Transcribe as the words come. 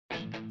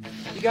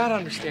You gotta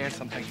understand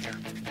something here.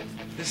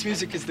 This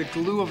music is the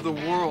glue of the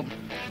world.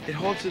 It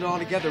holds it all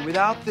together.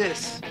 Without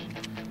this,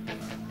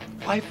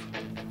 life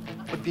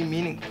would be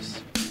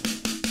meaningless.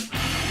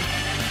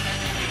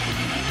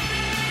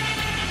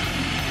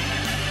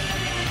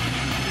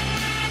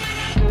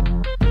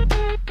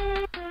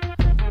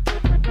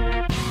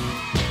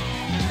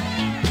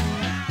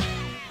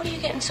 What are you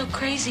getting so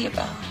crazy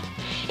about?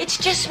 It's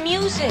just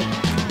music.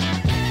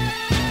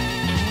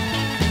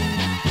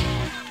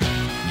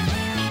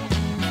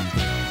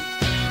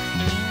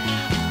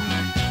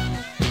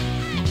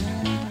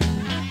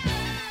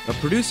 A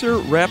producer,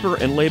 rapper,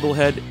 and label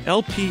head,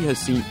 LP has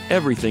seen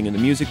everything in the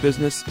music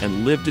business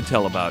and lived to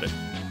tell about it.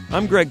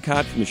 I'm Greg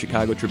Kot from the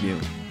Chicago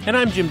Tribune. And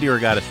I'm Jim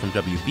DeRogatis from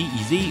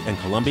WBEZ and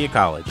Columbia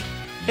College.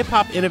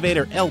 Hip-hop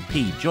innovator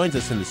LP joins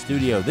us in the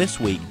studio this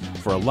week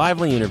for a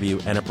lively interview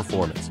and a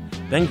performance.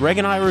 Then Greg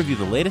and I review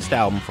the latest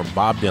album from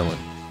Bob Dylan.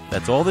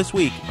 That's all this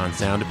week on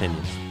Sound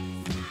Opinions.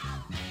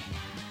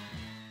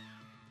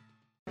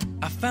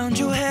 I found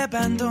your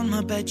hairband on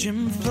my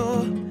bedroom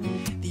floor,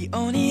 the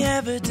only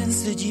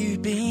evidence that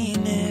you've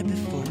been here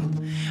before.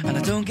 And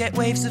I don't get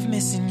waves of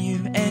missing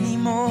you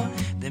anymore.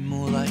 They're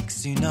more like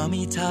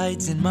tsunami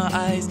tides in my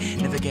eyes,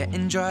 never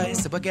getting dry,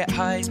 so I get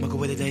high. Smoke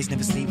away the days,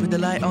 never sleep with the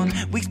light on.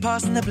 Weeks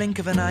pass in the blink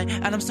of an eye,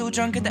 and I'm still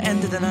drunk at the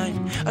end of the night.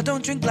 I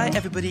don't drink like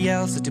everybody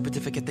else, I do but to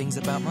forget things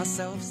about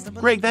myself.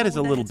 Greg, that is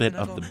a little bit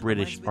of the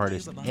British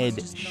artist Ed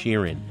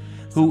Sheeran,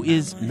 who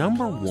is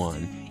number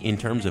one in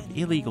terms of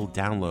illegal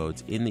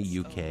downloads in the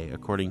UK,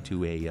 according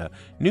to a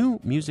new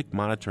music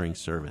monitoring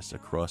service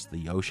across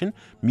the ocean,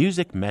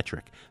 Music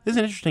Metric. There's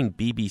an interesting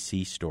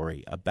BBC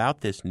story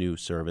about this new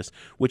service,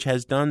 which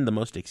has done the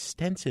most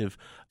extensive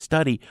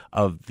study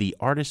of the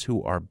artists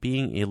who are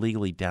being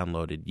illegally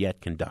downloaded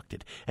yet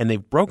conducted. And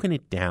they've broken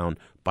it down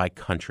by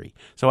country.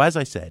 So as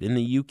I said, in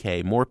the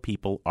UK, more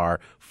people are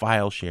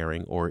file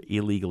sharing or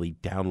illegally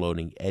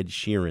downloading Ed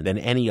Sheeran than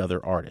any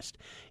other artist.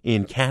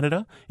 In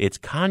Canada, it's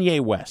Kanye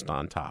West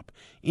on top.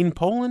 In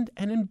Poland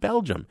and in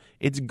Belgium,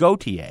 it's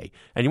Gautier.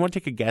 And you want to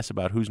take a guess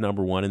about who's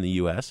number one in the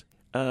US?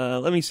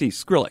 Let me see,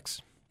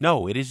 Skrillex.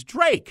 No, it is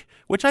Drake,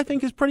 which I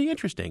think is pretty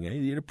interesting.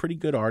 He's a pretty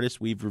good artist.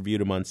 We've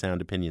reviewed him on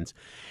Sound Opinions.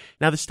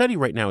 Now, the study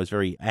right now is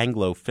very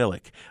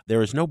Anglophilic.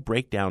 There is no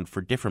breakdown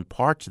for different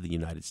parts of the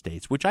United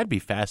States, which I'd be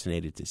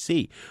fascinated to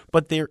see.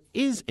 But there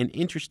is an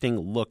interesting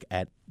look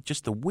at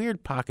just the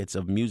weird pockets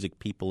of music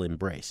people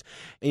embrace.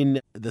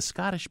 In the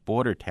Scottish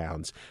border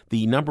towns,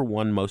 the number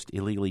one most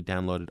illegally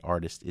downloaded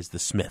artist is the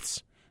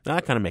Smiths. Now,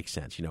 that kind of makes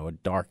sense, a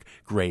dark,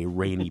 gray,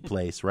 rainy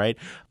place, right?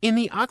 In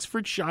the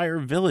Oxfordshire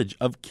village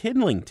of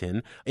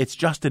Kidlington, it's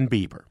Justin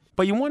Bieber.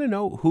 But you want to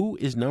know who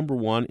is number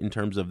one in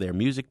terms of their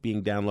music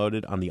being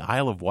downloaded on the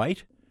Isle of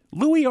Wight?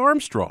 Louis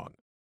Armstrong.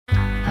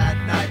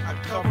 At night, I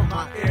cover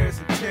my ears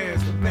in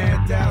tears. The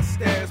man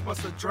downstairs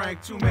must have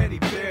drank too many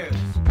beers.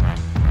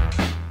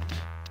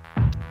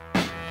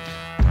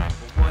 But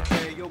one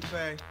day you'll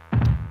pay.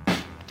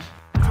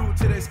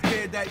 To this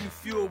kid that you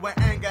fuel with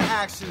anger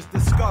actions,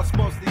 discuss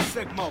mostly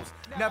sick most.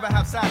 Never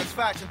have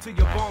satisfaction till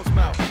your bones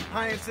melt.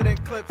 High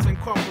incident clips and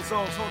crumple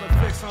zones, holding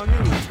fix on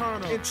you.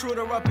 Eternal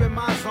intruder up in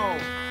my zone.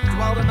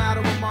 Dwell the matter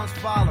of months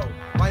follow.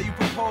 Why you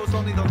propose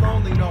only the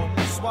lonely know.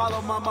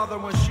 Swallow my mother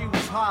when she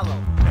was hollow.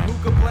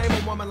 Who could blame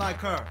a woman like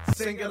her?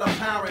 Singular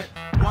parent.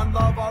 One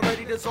love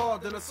already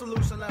dissolved in a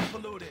solution left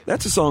polluted.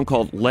 That's a song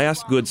called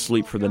Last Good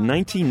Sleep for the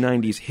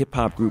 1990s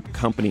hip-hop group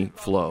Company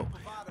Flow.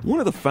 One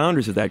of the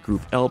founders of that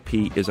group,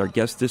 LP, is our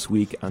guest this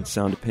week on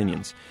Sound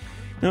Opinions.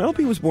 Now,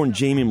 LP was born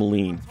Jamie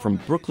Moline from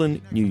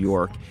Brooklyn, New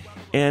York,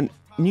 and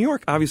New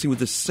York obviously was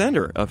the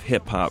center of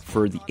hip-hop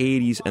for the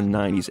 80s and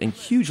 90s and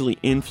hugely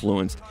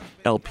influenced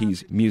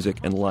LP's music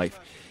and life.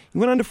 He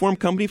went on to form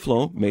Company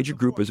Flow, major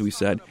group as we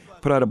said,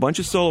 put out a bunch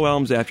of solo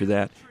albums after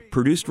that,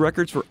 produced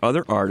records for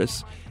other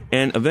artists,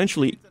 and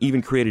eventually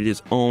even created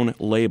his own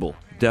label,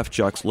 Def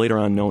Jux, later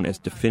on known as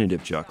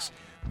Definitive Jux.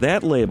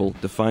 That label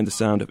defined the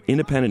sound of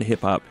independent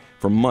hip-hop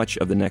for much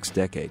of the next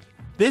decade.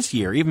 This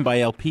year, even by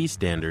LP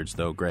standards,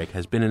 though, Greg,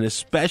 has been an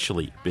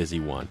especially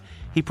busy one.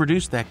 He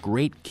produced that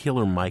great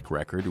Killer Mike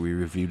record. We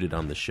reviewed it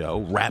on the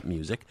show, rap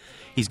music.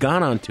 He's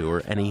gone on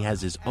tour, and he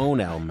has his own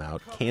album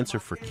out, Cancer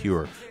for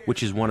Cure,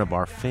 which is one of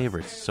our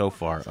favorites so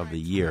far of the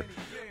year.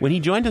 When he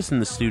joined us in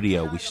the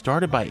studio, we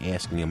started by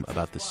asking him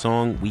about the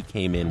song we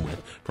came in with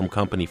from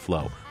Company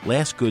Flow,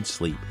 Last Good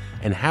Sleep,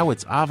 and how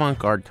its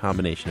avant-garde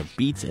combination of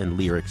beats and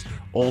lyrics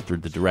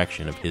altered the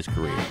direction of his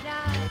career.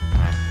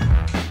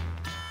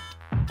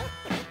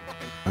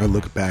 I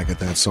look back at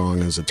that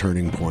song as a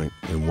turning point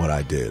in what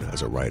I did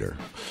as a writer.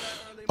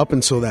 Up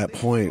until that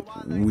point,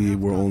 we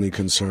were only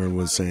concerned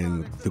with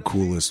saying the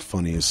coolest,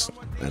 funniest,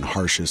 and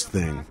harshest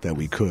thing that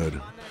we could.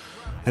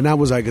 And that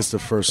was, I guess, the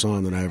first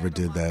song that I ever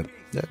did that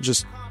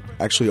just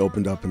actually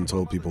opened up and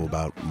told people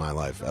about my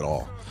life at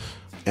all.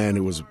 And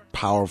it was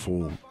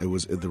powerful.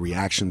 The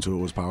reaction to it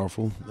was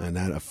powerful, and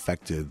that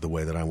affected the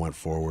way that I went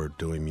forward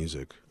doing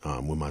music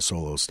with my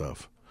solo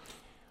stuff.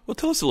 Well,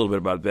 tell us a little bit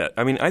about that.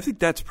 I mean, I think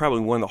that's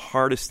probably one of the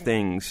hardest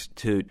things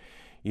to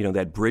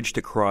that bridge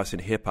to cross in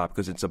hip hop,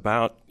 because it's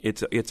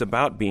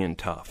about being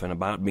tough and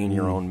about being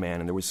your own man.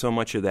 And there was so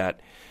much of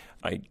that.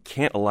 I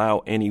can't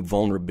allow any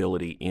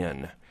vulnerability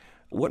in.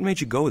 What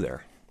made you go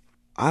there?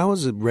 I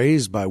was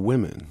raised by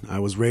women. I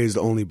was raised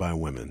only by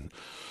women.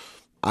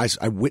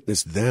 I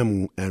witnessed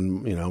them,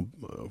 and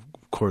of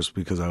course,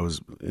 because I was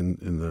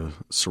in the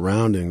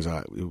surroundings,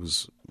 I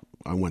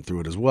went through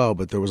it as well.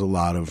 But there was a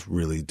lot of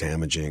really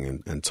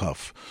damaging and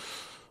tough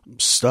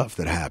stuff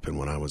that happened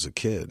when I was a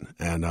kid,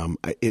 and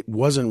it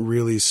wasn't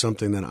really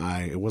something that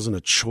it wasn't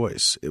a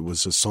choice. It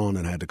was a song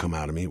that had to come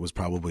out of me. It was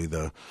probably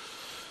the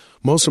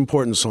most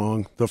important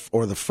song, the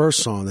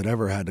first song that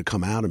ever had to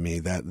come out of me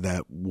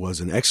that was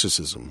an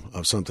exorcism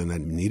of something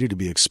that needed to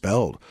be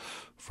expelled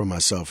from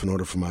myself in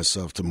order for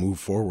myself to move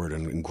forward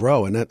and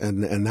grow. And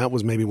that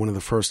was maybe one of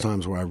the first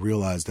times where I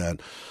realized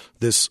that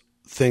this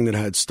thing that I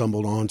had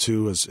stumbled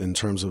onto as in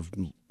terms of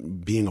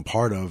being a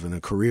part of in a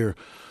career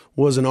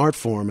was an art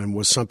form, and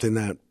was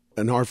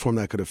an art form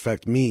that could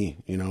affect me,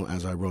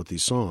 as I wrote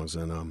these songs.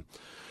 And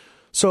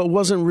so it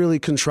wasn't really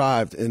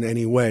contrived in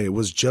any way. It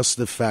was just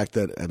the fact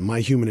that my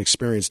human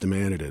experience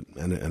demanded it,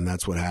 and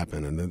that's what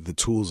happened. And the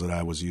tools that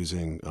I was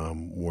using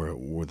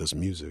were this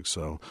music,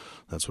 so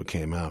that's what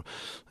came out.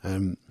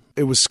 And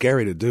it was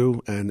scary to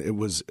do, and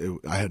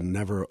I had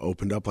never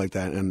opened up like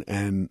that,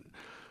 and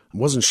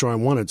wasn't sure I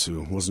wanted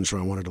to. Wasn't sure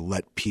I wanted to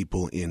let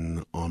people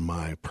in on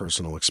my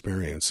personal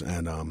experience,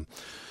 and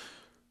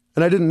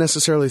I didn't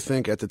necessarily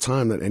think at the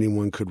time that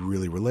anyone could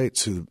really relate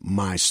to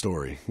my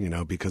story,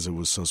 because it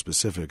was so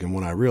specific. And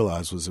what I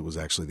realized was it was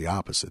actually the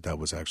opposite. That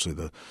was actually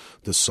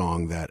the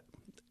song that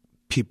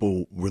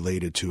people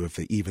related to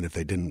even if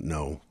they didn't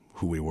know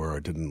who we were or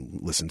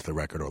didn't listen to the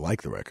record or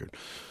like the record.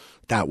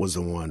 That was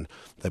the one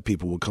that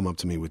people would come up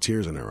to me with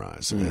tears in their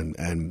eyes.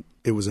 And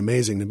it was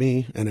amazing to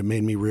me, and it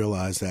made me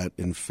realize that,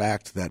 in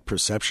fact, that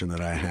perception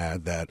that I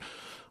had,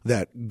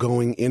 that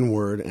going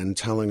inward and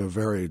telling a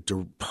very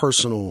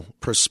personal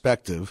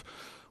perspective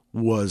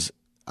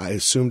I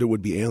assumed it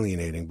would be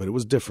alienating, but it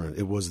was different.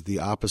 It was the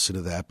opposite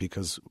of that,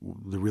 because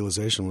the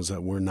realization was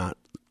that we're not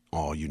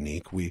all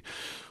unique. We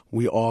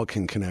all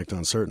can connect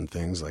on certain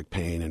things like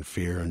pain and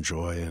fear and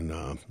joy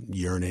and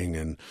yearning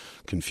and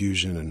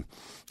confusion. And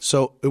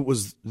so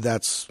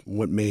that's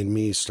what made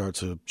me start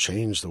to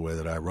change the way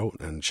that I wrote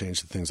and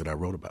change the things that I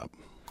wrote about.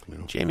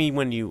 Jamie,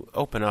 when you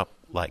open up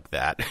like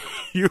that,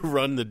 you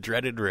run the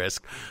dreaded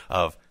risk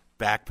of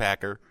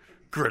backpacker,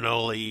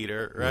 granola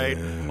eater, right?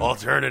 Yeah.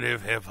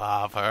 Alternative hip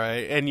hop, all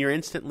right? And you're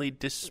instantly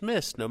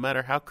dismissed, no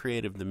matter how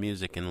creative the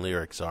music and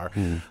lyrics are.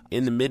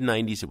 In the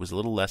mid-'90s, it was a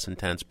little less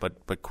intense,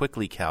 but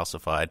quickly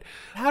calcified.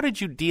 How did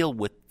you deal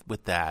with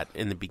that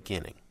in the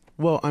beginning?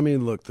 Well,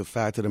 look, the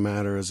fact of the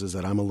matter is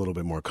that I'm a little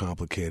bit more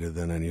complicated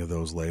than any of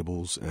those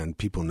labels, and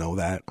people know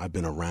that. I've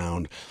been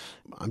around.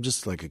 I'm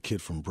just like a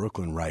kid from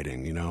Brooklyn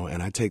writing,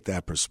 and I take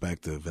that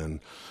perspective.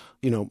 And,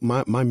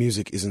 my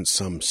music isn't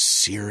some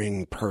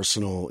searing,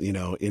 personal,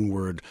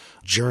 inward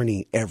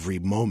journey every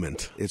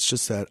moment. It's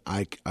just that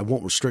I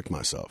won't restrict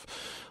myself.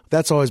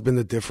 That's always been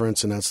the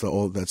difference, and that's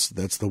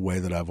the way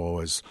that I've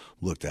always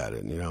looked at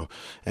it,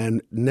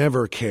 and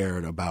never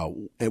cared about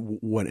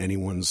what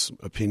anyone's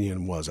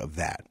opinion was of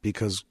that,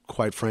 because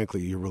quite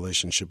frankly, your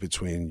relationship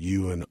between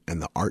you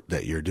and the art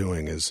that you're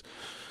doing is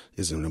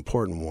an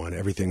important one.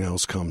 Everything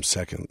else comes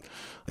second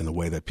in the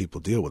way that people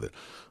deal with it.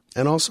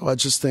 And also, I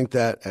just think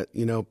that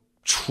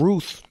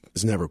truth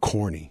is never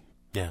corny.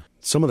 Yeah.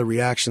 Some of the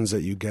reactions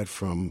that you get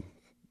from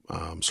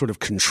sort of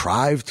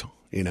contrived,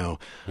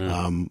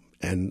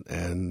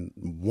 and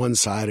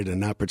one-sided and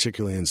not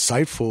particularly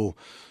insightful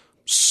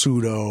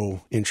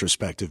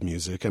pseudo-introspective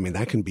music.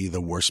 That can be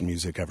the worst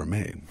music ever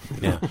made.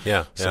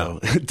 Yeah. So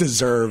it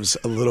deserves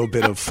a little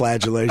bit of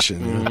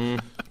flagellation.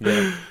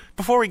 Yeah.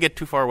 Before we get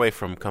too far away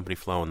from Company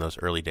Flow in those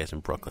early days in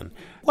Brooklyn,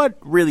 what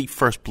really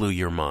first blew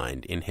your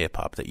mind in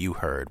hip-hop that you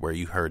heard, where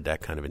you heard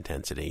that kind of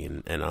intensity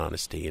and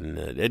honesty?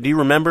 And do you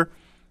remember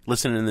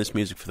listening to this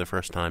music for the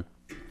first time?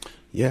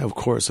 Yeah, of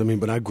course.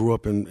 But I grew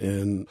up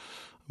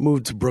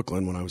moved to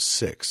Brooklyn when I was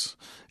 6,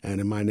 and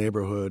in my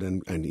neighborhood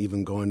and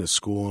even going to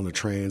school on the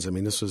trains,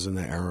 this was in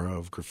the era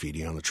of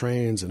graffiti on the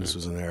trains, and this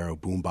was in the era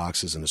of boom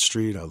boxes in the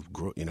street. I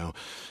grew,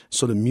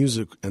 so the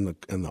music and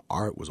the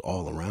art was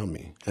all around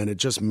me, and it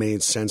just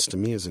made sense to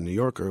me as a New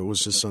Yorker. It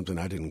was just something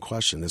I didn't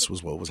question. This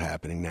was what was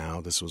happening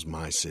now. This was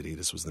my city.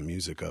 This was the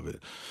music of it.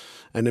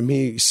 And to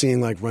me, seeing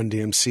like Run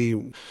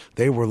DMC,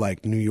 they were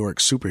like New York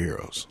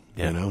superheroes.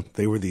 Yeah.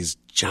 They were these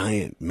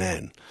giant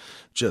men,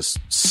 just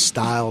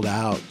styled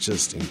out,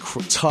 just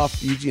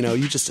tough. You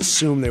just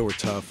assume they were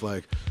tough.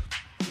 Like,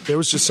 there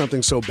was just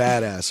something so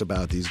badass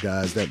about these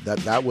guys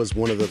that was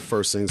one of the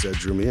first things that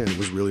drew me in. It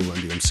was really Run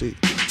DMC.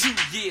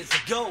 2 years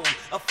ago,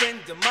 a friend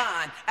of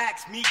mine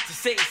asked me to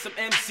say some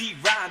MC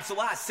rhyme, so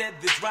I said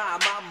this rhyme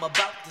I'm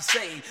about to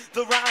say.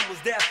 The rhyme was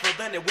there, but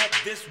then it went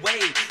this way.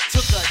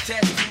 Took a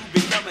test to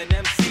become an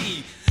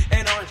MC,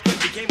 and Orange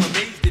Cliff became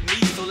amazed at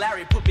me, so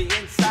Larry put me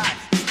inside,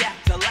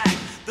 stacked to lack.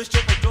 The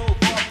chauffeur drove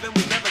off and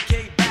we never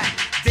came back.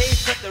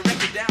 Dave cut the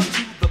record down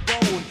to the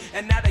bone,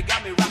 and now they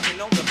got me rocking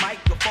on the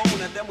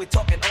microphone, and then we're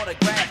talking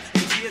autographs.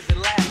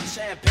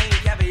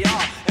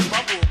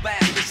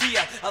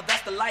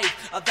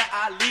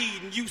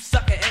 turning you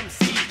sucker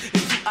MCs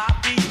into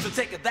IBs. So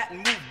take that and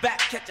move back,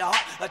 catch a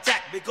heart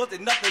attack, because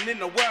there's nothing in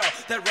the world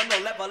that run no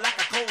level like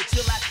a cold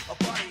chill at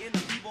a party in the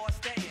b-boy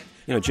stand.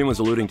 You know, Jim was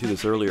alluding to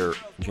this earlier,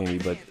 Jamie,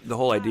 but the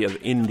whole idea of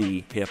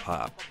indie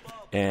hip-hop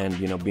and,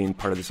 you know, being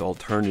part of this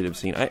alternative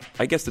scene,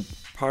 I guess the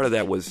part of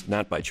that was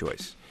not by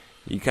choice.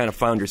 You kind of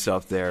found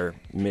yourself there.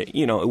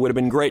 You know, it would have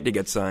been great to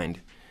get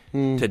signed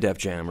to Def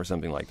Jam or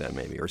something like that,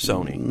 maybe, or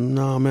Sony.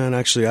 No, man,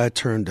 actually, I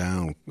turned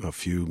down a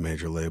few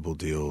major label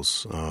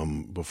deals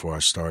before I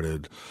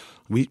started.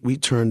 We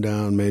turned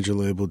down major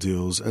label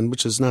deals, and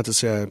which is not to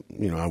say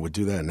I would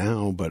do that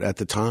now, but at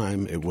the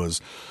time it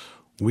was.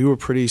 We were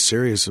pretty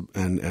serious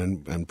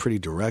and pretty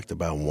direct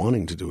about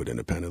wanting to do it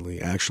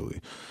independently,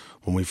 actually,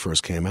 when we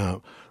first came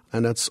out.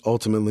 And that's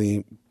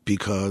ultimately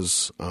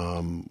because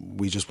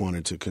we just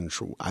wanted to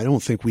control. I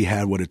don't think we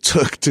had what it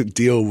took to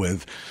deal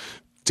with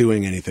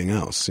doing anything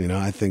else. You know,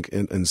 I think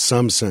in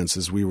some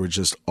senses we were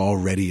just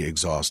already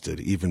exhausted,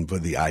 even for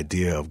the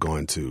idea of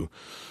going to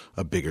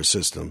a bigger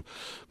system.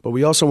 But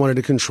we also wanted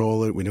to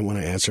control it. We didn't want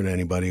to answer to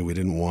anybody. We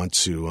didn't want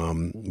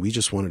to, we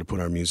just wanted to put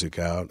our music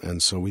out.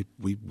 And so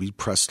we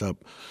pressed up,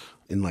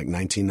 in like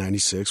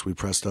 1996, we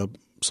pressed up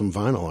some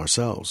vinyl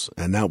ourselves.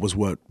 And that was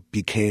what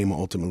became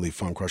ultimately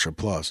Funk Crusher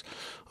Plus.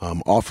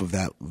 Off of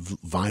that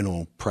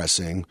vinyl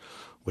pressing,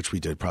 which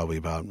we did probably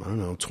about,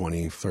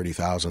 20,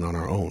 30,000 on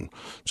our own,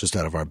 just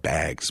out of our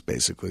bags,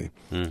 basically.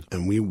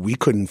 And we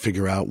couldn't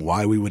figure out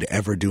why we would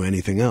ever do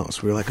anything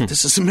else. We were like,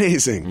 this is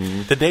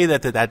amazing. The day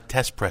that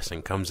test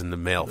pressing comes in the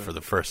mail for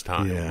the first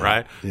time,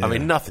 right? Yeah. I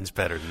mean, nothing's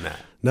better than that.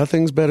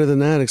 Nothing's better than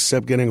that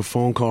except getting a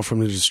phone call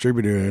from the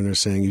distributor and they're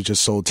saying you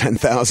just sold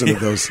 10,000 of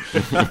those.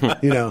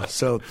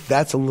 So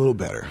that's a little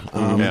better.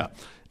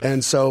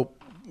 And so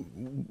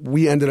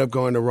we ended up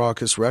going to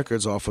Rawkus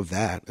Records off of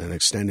that and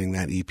extending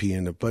that EP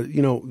into. But,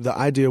 the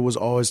idea was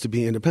always to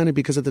be independent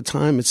because at the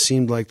time it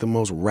seemed like the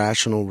most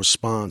rational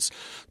response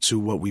to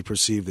what we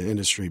perceived the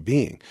industry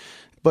being.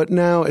 But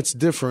now it's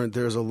different.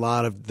 There are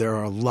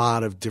a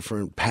lot of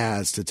different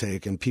paths to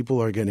take, and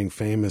people are getting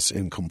famous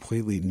in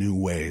completely new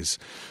ways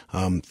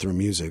through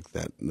music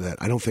that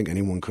I don't think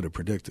anyone could have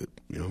predicted.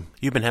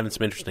 You've been having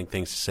some interesting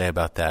things to say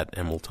about that,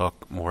 and we'll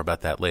talk more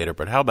about that later.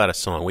 But how about a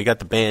song? We got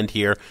the band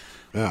here.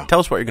 Yeah. Tell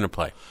us what you're going to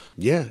play.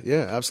 Yeah,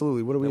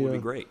 absolutely. What do we? That would be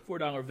great.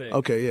 $4 Vic.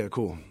 Okay, yeah,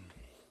 cool.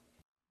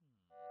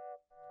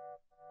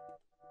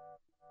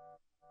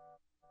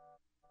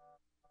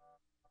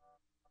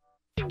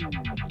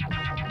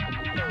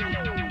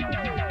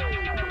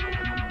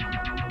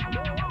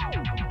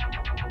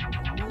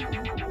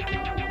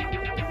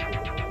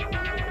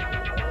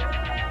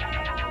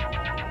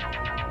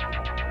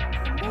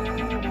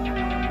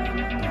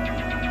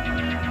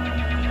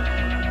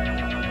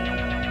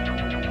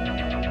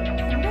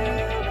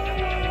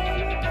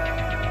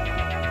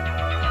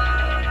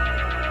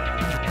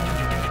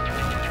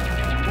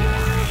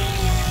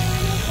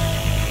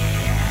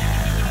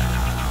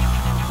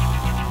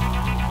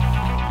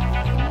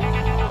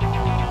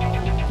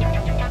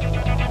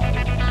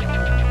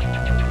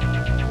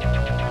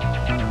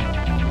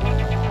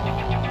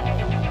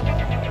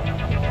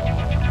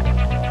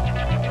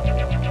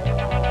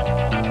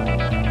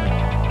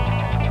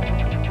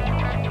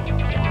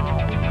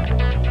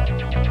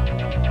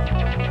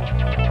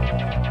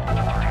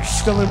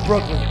 Still in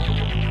Brooklyn,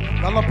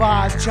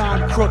 lullabies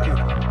chime crooked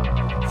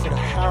for the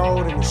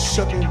harrowed and the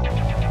shooken.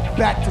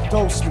 Back to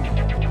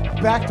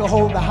Dostman, back to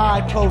hold the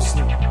hide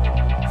closely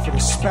for the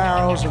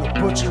sparrows and the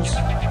butchers.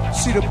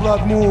 See the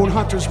blood moon,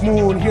 hunter's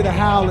moon, hear the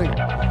howling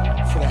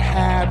for the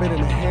habit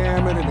and the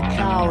hammered and the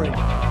cowering.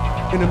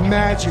 In the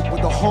magic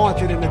with the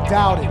haunted and the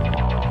doubted.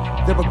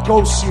 There are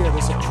ghosts here,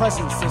 there's a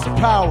presence, there's a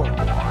power.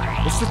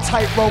 It's the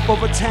tightrope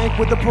of a tank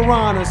with the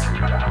piranhas.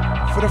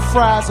 For the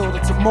frazzled,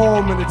 it's a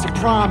moment, it's a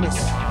promise.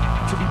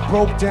 To be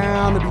broke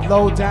down, to be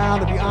low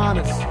down, to be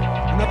honest.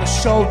 Another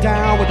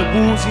showdown with the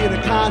woozy and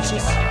the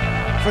conscious.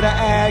 For the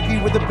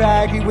Aggie with the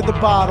baggie with the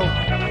bottle.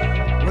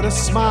 With a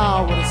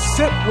smile, with a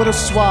sip, with a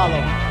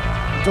swallow.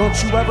 Don't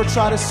you ever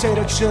try to say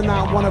that you're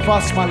not one of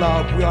us, my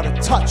love. We are the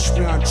touch,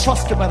 we are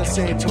entrusted by the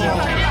same tomorrow.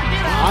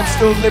 I'm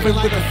still living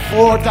with a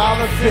 $4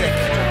 Vic.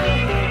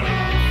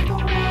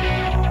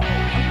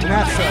 And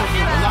that's a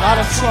lot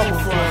of trouble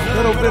for a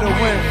little bit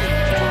of wind.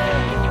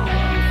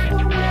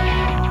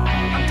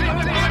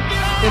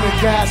 In the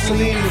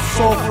gasoline, the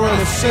sulfur, and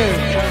the sin.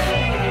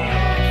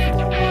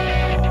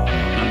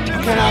 You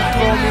cannot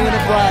throw me in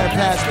a briar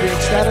patch,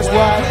 bitch. That is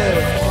where I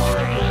live.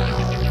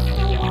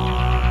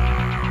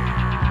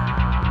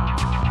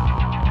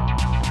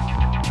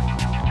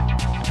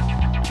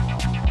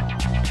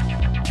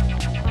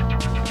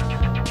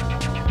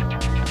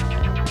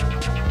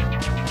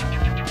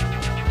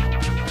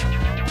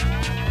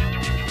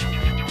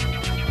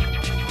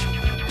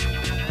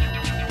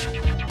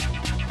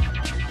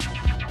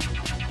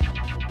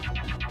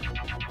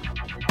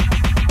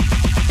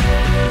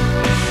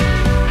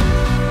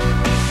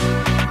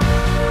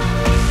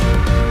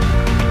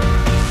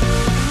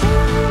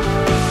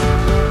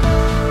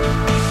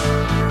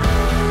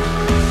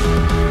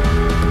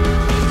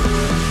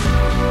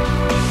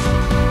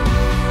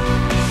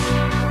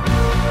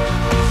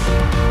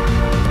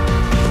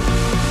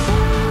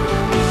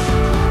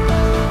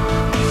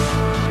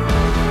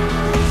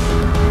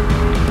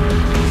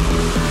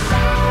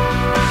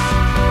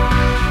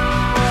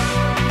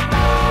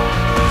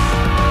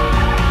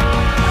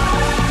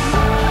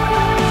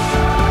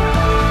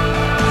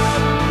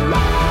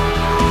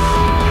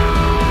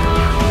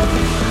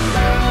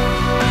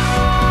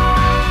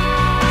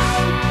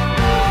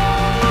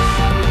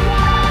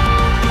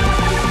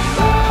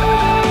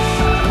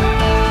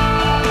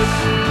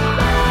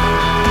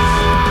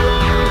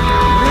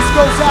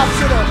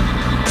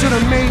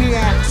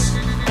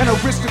 and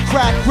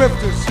aristocrat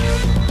grifters.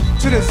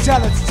 To the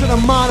zealots, to the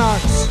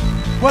monarchs.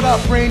 What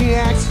up,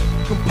 brainiacs?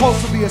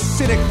 Compulsively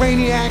acidic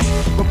rainiacs,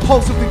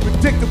 repulsively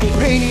predictable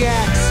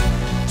painiacs.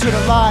 To the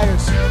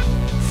liars,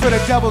 for the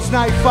devil's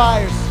night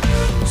fires.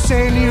 I'm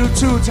saying to you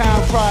too,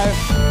 town crier.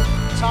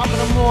 Top of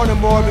the morning,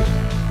 morbid.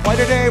 Why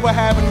today we're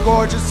having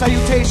gorgeous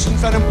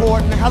salutations,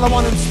 unimportant, hella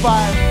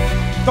uninspired.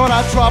 Thought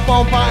I'd drop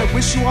on by and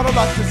wish you all the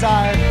luck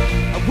desired.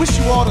 I wish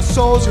you all the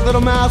souls your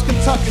little mouths can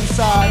tuck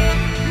inside.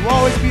 You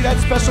always be that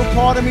special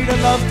part of me that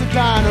loves to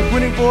dine. A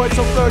grinning void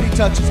so 30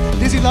 touches,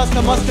 dizzy lust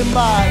I must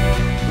imbibe.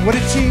 What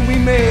a team we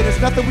made,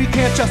 there's nothing we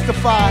can't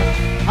justify.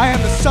 I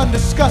am the sun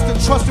disgusted,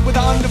 trusted with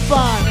the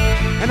undefined.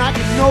 And I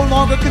can no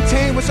longer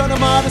contain what's under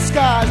my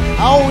disguise.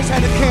 I always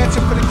had a cancer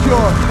for the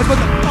cure, and what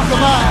the fuck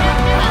am I?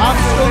 I'm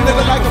still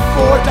living like a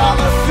 $4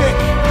 fix.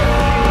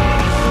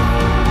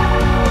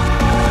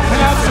 And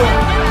that's a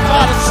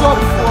lot of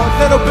trouble for a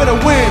little bit of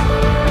wind.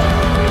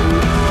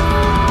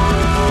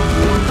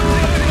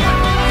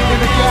 In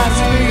the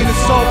gasoline, the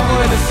sulfur,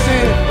 and the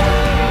sin.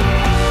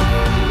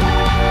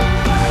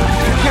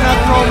 You cannot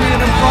throw me in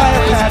the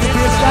fire past,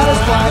 bitch, that is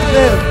why I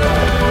live.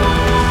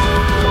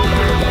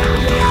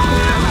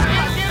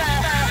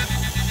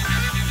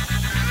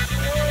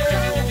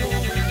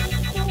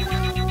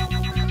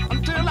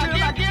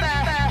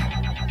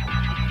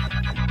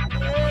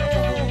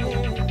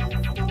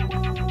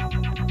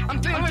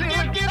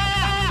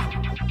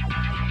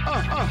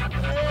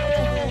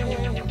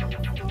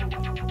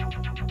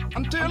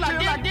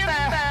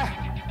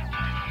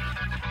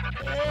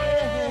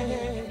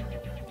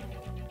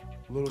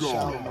 Little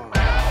shout.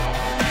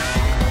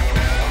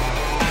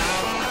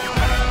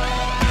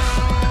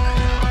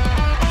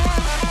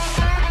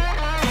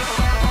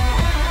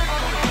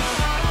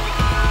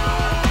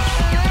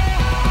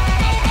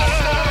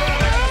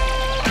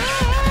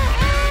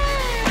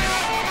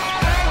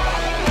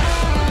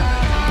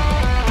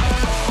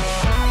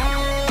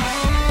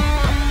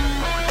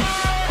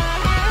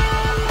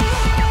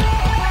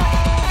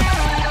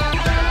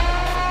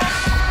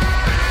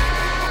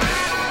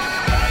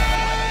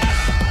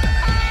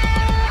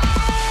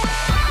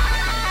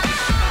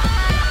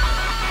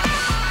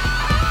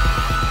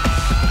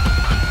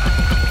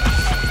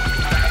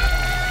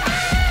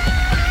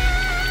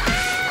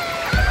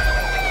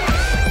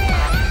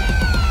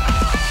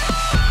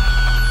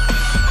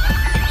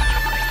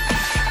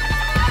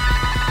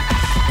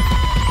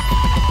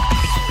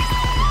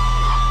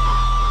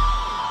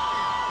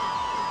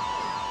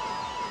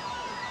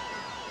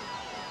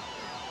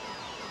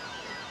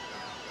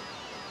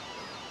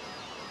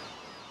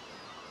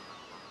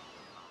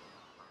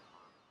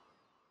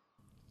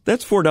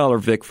 That's $4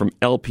 Vic from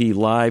LP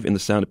live in the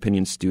Sound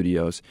Opinions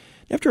studios.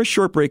 After a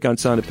short break on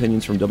Sound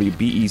Opinions from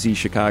WBEZ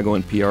Chicago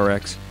and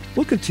PRX,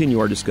 we'll continue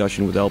our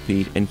discussion with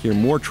LP and hear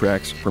more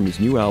tracks from his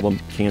new album,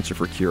 Cancer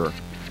for Cure.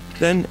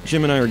 Then,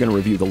 Jim and I are going to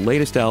review the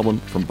latest album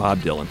from Bob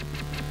Dylan.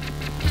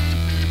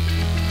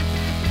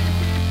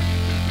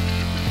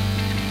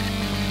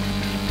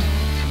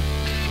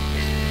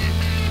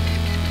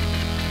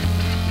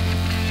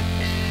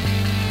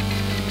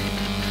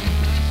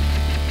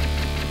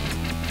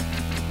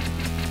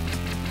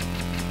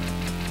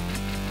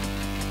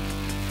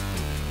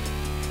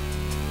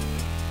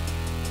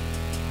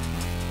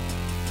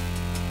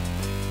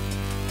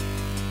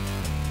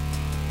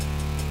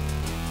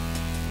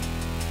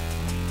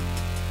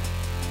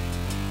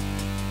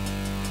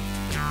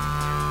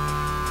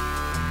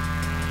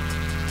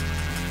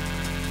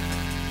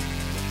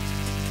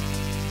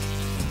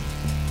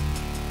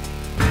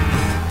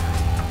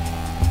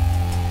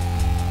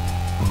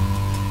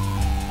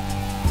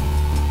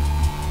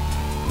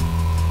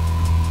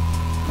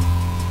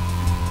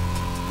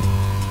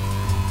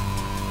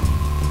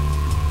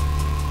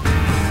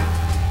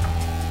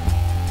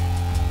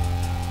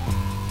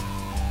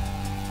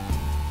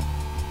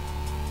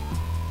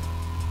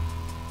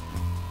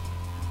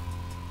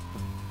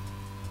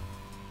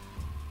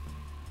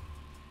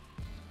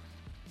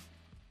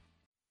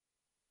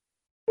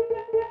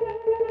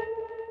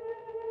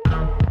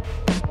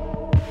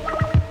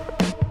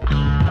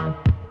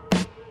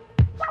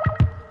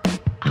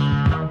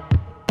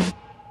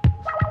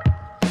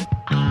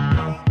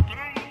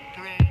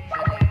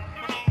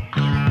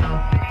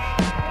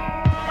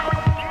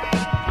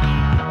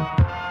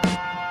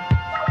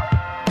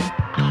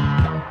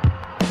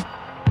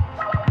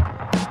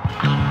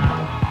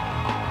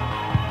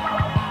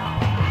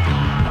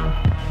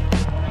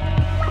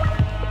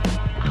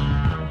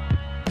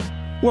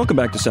 Welcome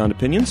back to Sound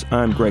Opinions.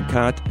 I'm Greg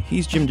Kot.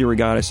 He's Jim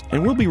DeRogatis,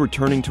 and we'll be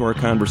returning to our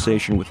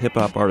conversation with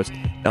hip-hop artist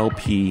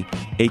LP,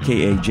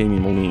 a.k.a. Jamie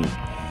Moline.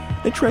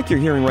 The track you're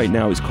hearing right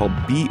now is called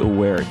Be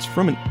Aware. It's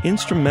from an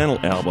instrumental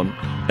album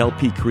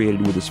LP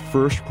created with his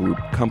first group,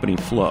 Company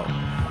Flow.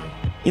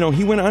 You know,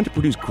 he went on to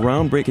produce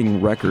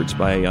groundbreaking records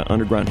by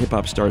underground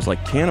hip-hop stars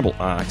like Cannibal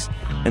Ox,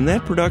 and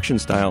that production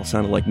style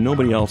sounded like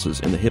nobody else's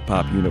in the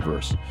hip-hop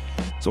universe.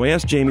 So I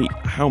asked Jamie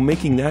how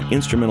making that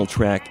instrumental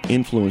track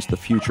influenced the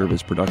future of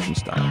his production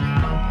style.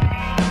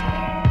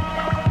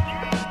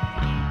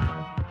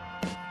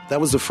 That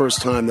was the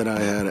first time that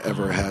I had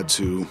ever had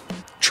to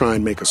try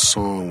and make a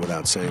song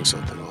without saying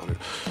something on it.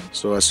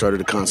 So I started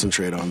to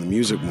concentrate on the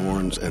music more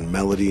and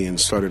melody, and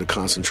started to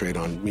concentrate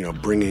on,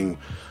 bringing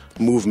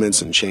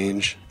movements and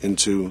change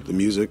into the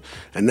music.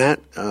 And that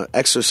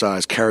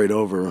exercise carried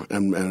over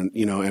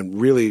and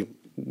really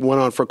went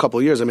on for a couple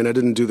of years. I mean, I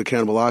didn't do the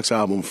Cannibal Ox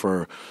album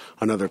for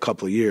another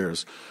couple of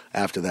years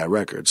after that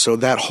record. So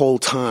that whole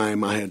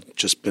time I had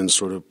just been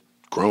sort of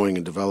growing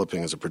and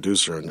developing as a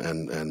producer,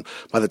 and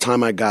by the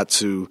time I got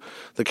to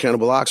the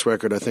Cannibal Ox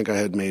record, I think I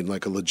had made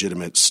like a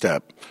legitimate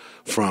step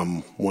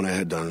from when I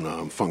had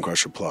done Fun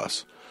Crusher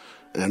Plus.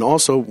 And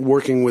also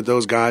working with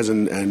those guys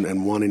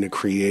and wanting to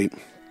create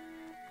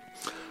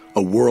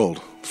a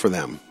world for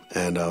them.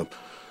 And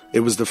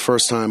it was the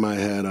first time I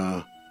had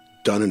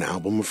done an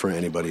album for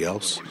anybody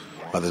else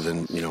other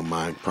than,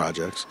 my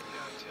projects.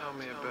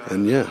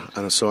 And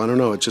so I don't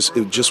know, it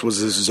just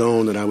was this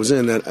zone that I was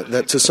in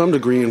that to some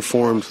degree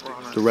informed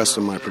the rest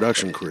of my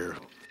production career.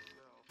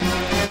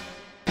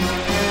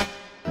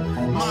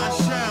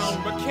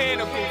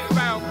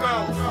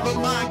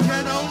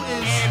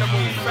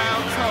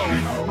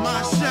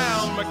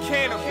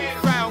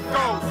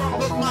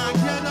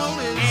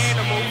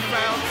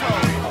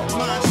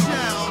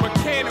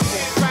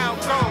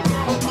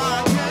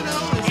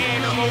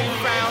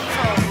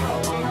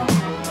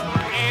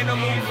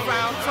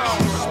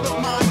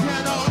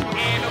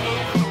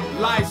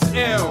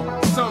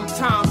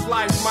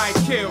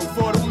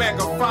 For the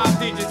mega 5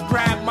 digits,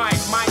 grab mic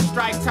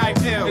strike type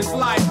ill. It's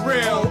like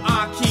real,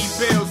 I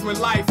keep bills when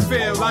life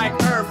feel like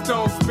earth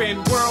don't spin.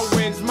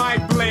 Whirlwinds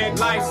might blend,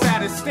 life's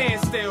at a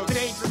standstill.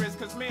 Dangerous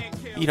cause man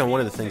kill. One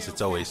of the things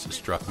that's always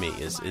struck me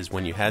is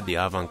when you had the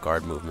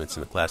avant-garde movements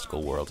in the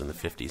classical world in the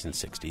 50s and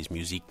 60s,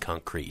 musique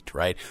concrete,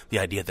 right? The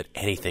idea that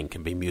anything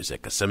can be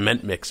music, a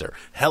cement mixer,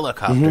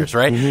 helicopters,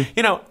 right?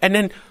 And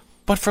then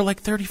but for like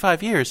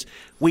 35 years,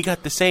 we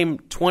got the same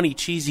 20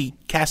 cheesy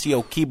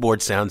Casio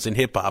keyboard sounds in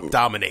hip-hop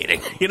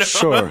dominating.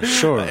 Sure.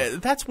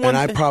 That's one and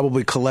thing. I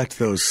probably collect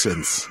those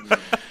since.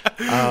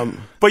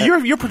 But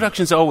your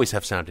productions always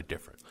have sounded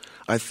different.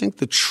 I think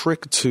the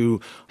trick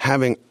to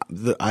having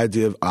the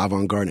idea of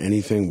avant-garde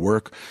anything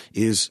work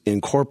is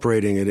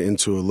incorporating it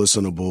into a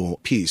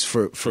listenable piece.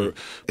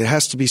 It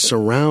has to be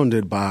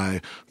surrounded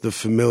by the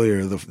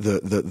familiar,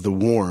 the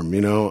warm,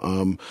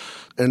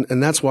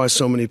 and that's why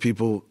so many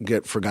people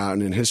get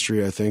forgotten in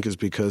history, I think, is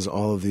because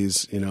all of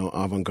these,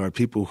 avant-garde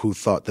people who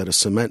thought that a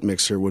cement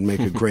mixer would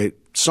make a great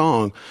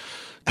song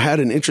had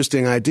an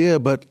interesting idea,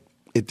 but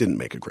it didn't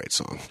make a great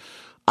song.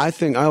 I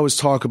think I always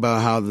talk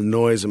about how the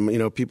noise,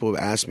 and people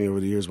have asked me over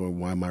the years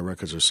why my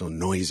records are so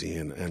noisy,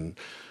 and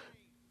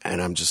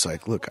I'm just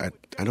like, look, I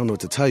don't know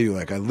what to tell you.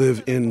 Like, I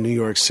live in New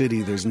York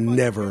City. There's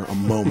never a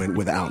moment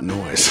without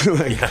noise.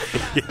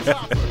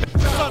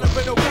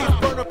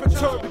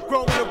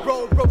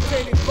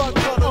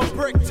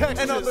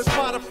 And others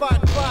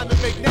modified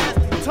climate make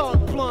nasty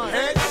tongue plunge.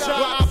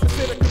 Headshots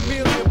opposite a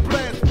chameleon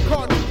blends from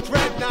cartoon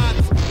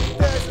dreadnoughts.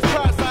 There's a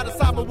try side to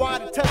side, but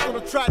wide test on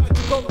the track that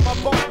took over my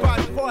bone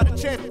body before I had a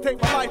chance to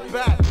take my life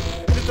back.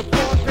 And it's a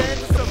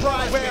broadband to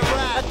surprise where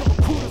at the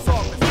recruiter's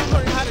office,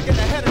 learning how to get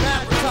ahead and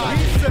advertise.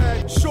 He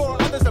said, sure,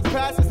 others have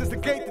passes is the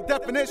gate to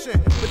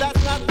definition, but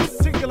that's not the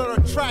singular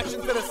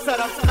attraction to the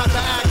setup, not the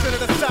action of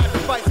the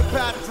sacrifice of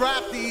past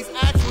draftees.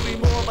 Actually,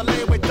 more of a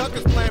layaway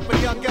duckers plan for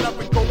young get up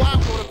and go out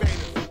motivators.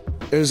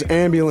 There's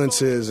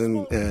ambulances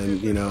and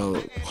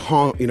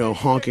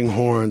honking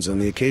horns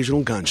and the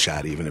occasional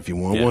gunshot, even if you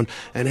want one.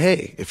 And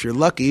hey, if you're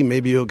lucky,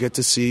 maybe you'll get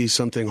to see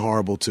something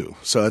horrible too.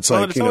 So it's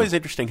it's always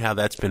interesting how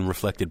that's been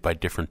reflected by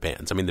different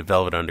bands. I mean, the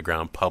Velvet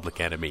Underground,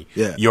 Public Enemy,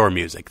 your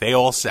music. They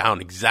all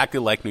sound exactly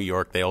like New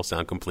York. They all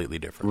sound completely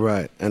different.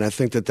 Right. And I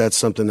think that that's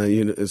something that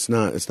it's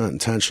not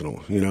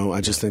intentional.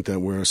 I just think that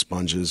we're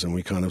sponges and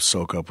we kind of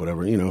soak up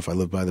whatever. If I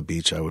lived by the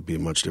beach, I would be a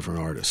much different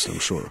artist, I'm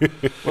sure.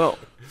 Well,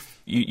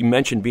 you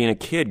mentioned being a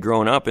kid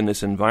growing up in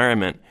this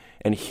environment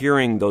and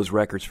hearing those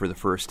records for the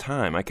first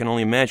time. I can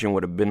only imagine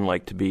what it would have been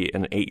like to be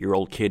an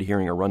 8-year-old kid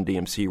hearing a Run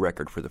DMC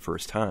record for the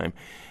first time.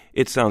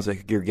 It sounds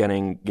like you're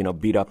getting,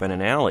 beat up in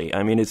an alley.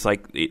 I mean, it's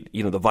like,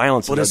 the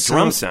violence of the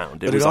drum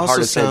sound. It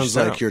also sounds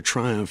like you're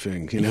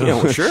triumphing,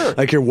 Sure.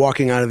 Like you're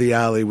walking out of the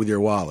alley with your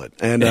wallet.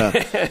 And,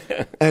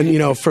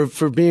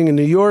 for being a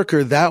New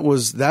Yorker, that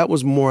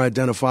was more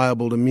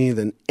identifiable to me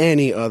than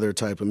any other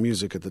type of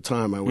music at the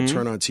time. I would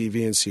turn on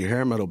TV and see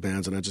hair metal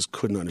bands, and I just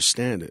couldn't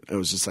understand it. It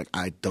was just like,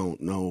 I don't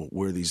know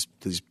where this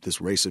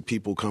race of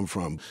people come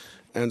from.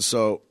 And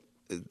so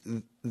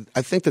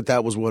I think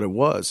that was what it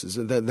was, is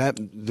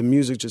that the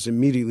music just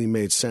immediately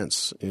made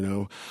sense,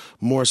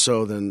 more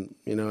so than,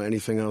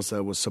 anything else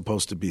that was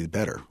supposed to be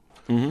better.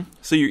 Mm-hmm.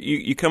 So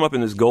you come up in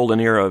this golden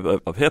era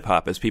of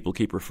hip-hop, as people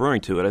keep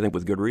referring to it, I think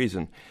with good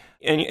reason.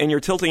 And you're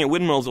tilting at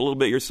windmills a little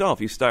bit yourself.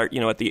 You start,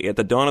 at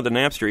the dawn of the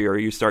Napster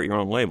era, you start your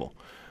own label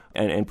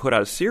and put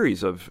out a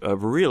series of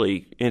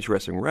really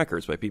interesting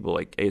records by people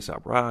like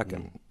Aesop Rock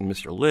and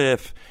Mr.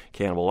 Liff,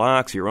 Cannibal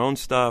Ox, your own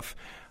stuff.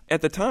 At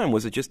the time,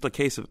 was it just a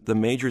case of the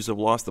majors have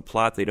lost the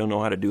plot? They don't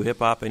know how to do hip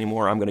hop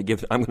anymore. I'm going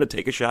to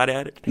take a shot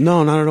at it.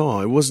 No, not at all.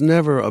 It was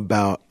never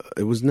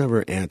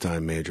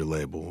anti-major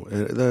label.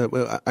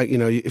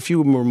 If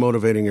you were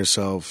motivating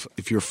yourself,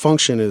 if your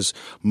function is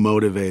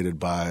motivated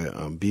by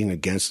being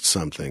against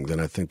something,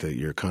 then I think that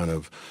you're kind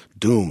of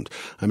doomed.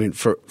 I mean,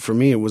 for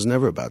me, it was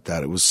never about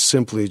that. It was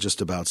simply just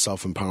about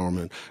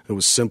self-empowerment. It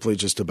was simply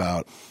just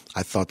about,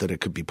 I thought that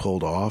it could be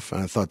pulled off,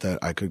 and I thought that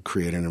I could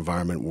create an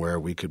environment where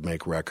we could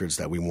make records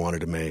that we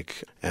wanted to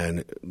make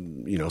and,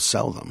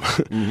 sell them.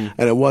 Mm-hmm.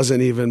 And it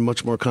wasn't even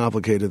much more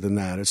complicated than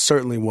that. It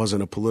certainly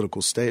wasn't a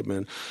political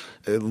statement,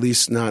 at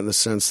least not in the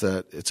sense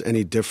that it's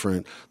any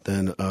different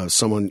than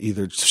someone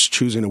either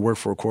choosing to work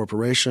for a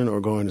corporation or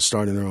going to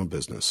starting their own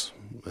business.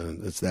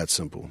 And it's that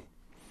simple.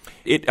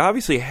 It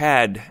obviously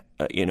had,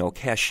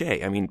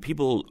 cachet. I mean,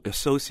 people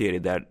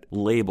associated that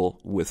label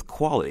with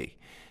quality.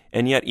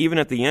 And yet, even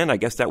at the end, I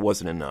guess that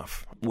wasn't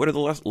enough. What are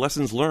the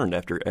lessons learned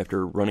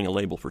after running a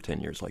label for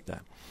 10 years like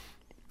that?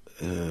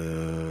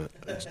 Do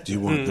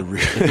you want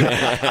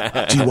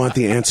do you want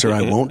the answer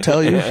I won't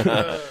tell you?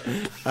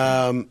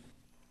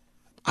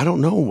 I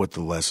don't know what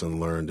the lesson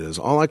learned is.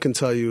 All I can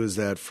tell you is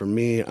that for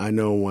me, I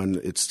know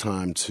when it's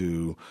time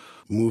to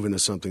move into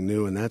something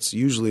new, and that's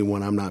usually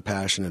when I'm not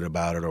passionate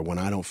about it or when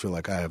I don't feel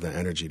like I have the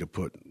energy to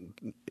put,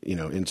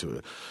 into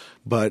it.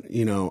 But,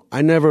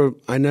 I never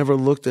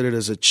looked at it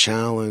as a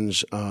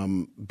challenge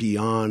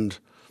beyond.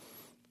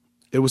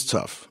 It was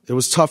tough. It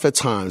was tough at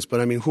times,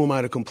 but I mean, who am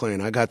I to complain?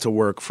 I got to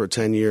work for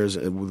 10 years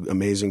with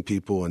amazing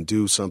people and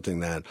do something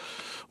that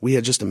we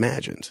had just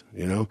imagined,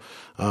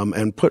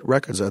 and put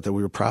records out that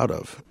we were proud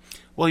of.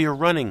 Well, you're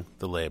running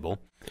the label,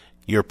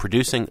 you're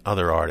producing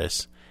other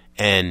artists,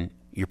 and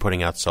you're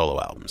putting out solo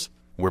albums.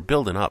 We're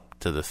building up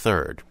to the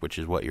third, which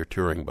is what you're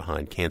touring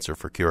behind, Cancer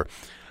for Cure.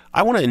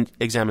 I want to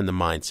examine the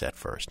mindset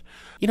first.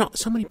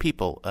 So many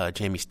people,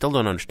 Jamie, still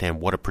don't understand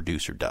what a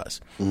producer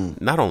does,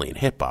 not only in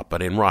hip-hop,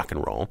 but in rock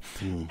and roll,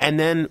 and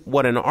then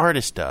what an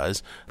artist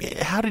does.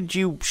 How did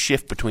you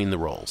shift between the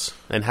roles,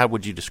 and how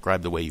would you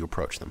describe the way you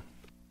approach them?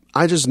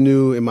 I just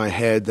knew in my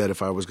head that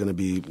if I was going to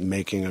be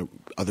making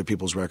other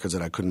people's records,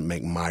 that I couldn't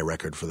make my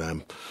record for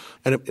them.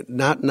 And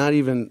not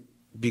even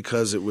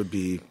because it would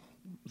be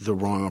the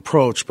wrong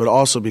approach, but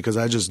also because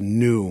I just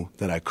knew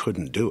that I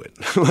couldn't do it.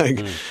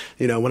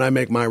 When I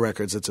make my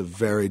records, it's a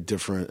very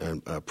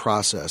different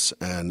process,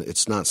 and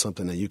it's not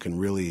something that you can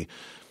really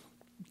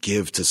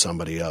give to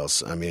somebody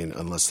else. I mean,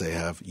 unless they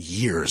have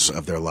years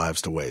of their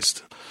lives to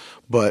waste.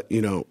 But,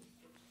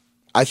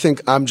 I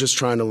think I'm just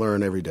trying to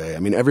learn every day. I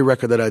mean, every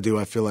record that I do,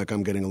 I feel like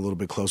I'm getting a little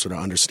bit closer to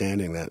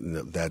understanding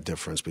that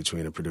difference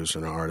between a producer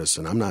and an artist,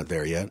 and I'm not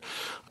there yet.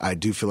 I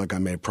do feel like I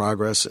made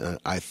progress.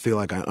 I feel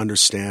like I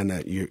understand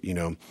that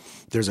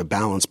there's a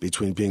balance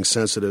between being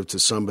sensitive to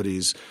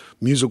somebody's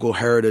musical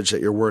heritage that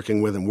you're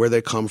working with and where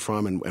they come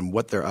from and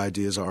what their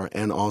ideas are,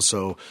 and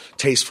also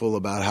tasteful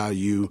about how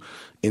you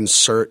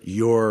insert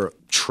your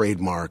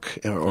trademark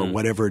or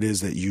whatever it is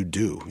that you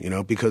do,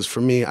 because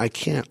for me, I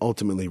can't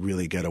ultimately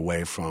really get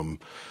away from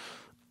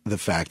the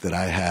fact that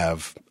I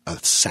have a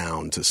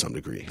sound to some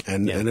degree.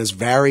 And as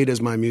varied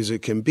as my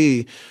music can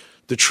be,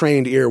 the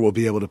trained ear will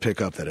be able to pick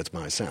up that it's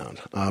my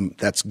sound.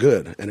 That's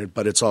good,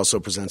 but it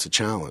also presents a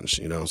challenge,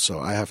 so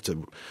I have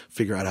to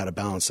figure out how to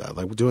balance that.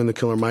 Like doing the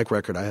Killer Mike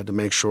record, I had to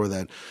make sure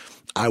that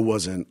I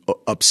wasn't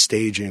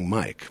upstaging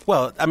Mike.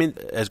 Well, I mean,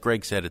 as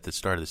Greg said at the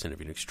start of this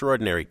interview, an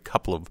extraordinary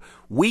couple of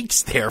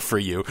weeks there for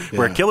you,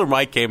 where Killer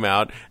Mike came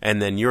out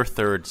and then your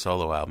third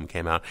solo album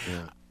came out.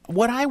 Yeah.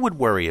 What I would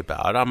worry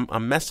about,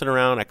 I'm messing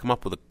around, I come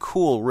up with a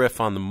cool riff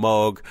on the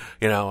Moog,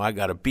 I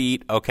got a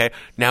beat, okay.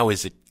 Now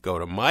is it go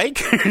to Mike?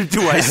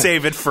 Do I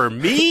save it for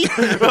me?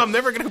 I'm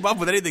never going to come up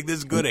with anything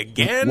this good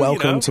again.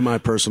 Welcome to my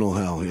personal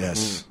hell,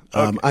 yes.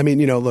 Okay. I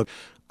mean, look,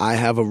 I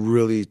have a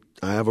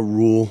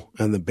rule,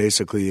 and that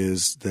basically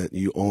is that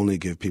you only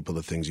give people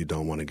the things you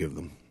don't want to give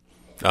them.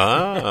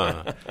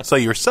 So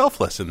you're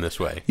selfless in this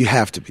way. You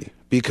have to be,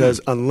 because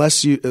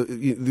unless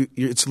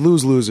it's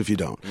lose-lose if you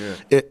don't.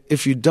 Yeah.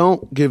 If you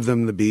don't give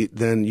them the beat,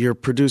 then you're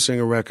producing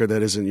a record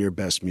that isn't your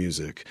best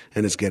music,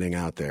 and it's getting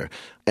out there.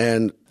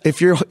 And if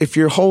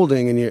you're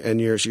holding and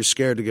you're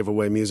scared to give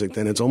away music,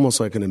 then it's almost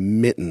like an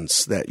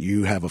admittance that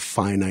you have a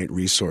finite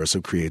resource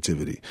of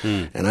creativity.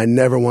 And I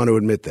never want to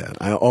admit that.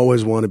 I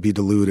always want to be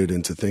deluded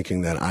into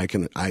thinking that I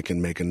can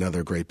make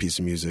another great piece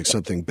of music,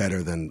 something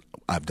better than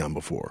I've done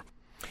before.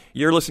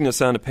 You're listening to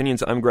Sound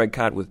Opinions. I'm Greg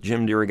Kot with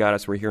Jim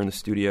DeRogatis. We're here in the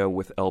studio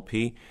with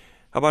LP.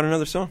 How about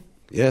another song?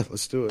 Yeah,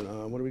 let's do it.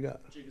 What do we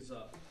got? Jig is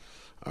up.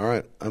 All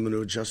right, I'm going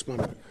to adjust my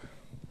mic.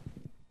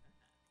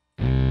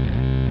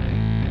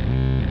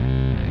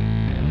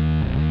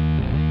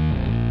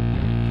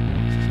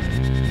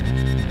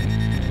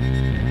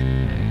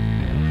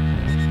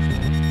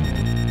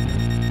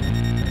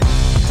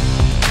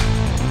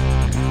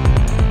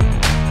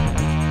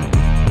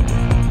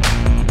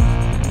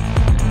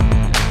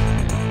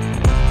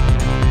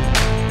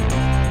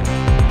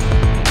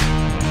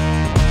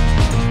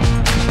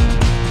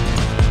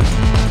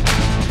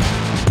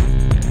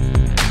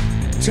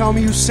 Tell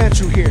me who sent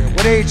you here.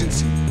 What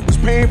agency? Who's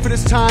paying for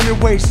this time you're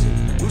wasting?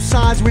 Who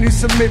signs when you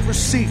submit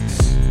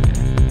receipts?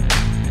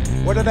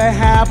 What do they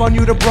have on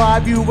you to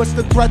bribe you? What's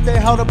the threat they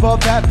held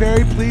above that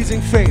very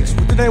pleasing face?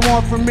 What do they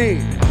want from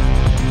me?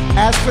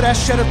 As for that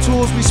shed of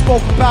tools we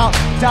spoke about,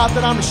 doubt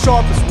that I'm the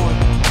sharpest one.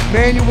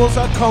 Manuals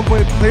I come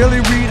with, clearly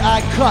read I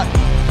cut.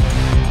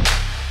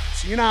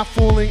 So you're not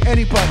fooling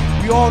anybody.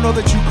 We all know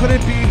that you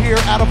couldn't be here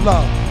out of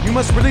love. You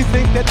must really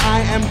think that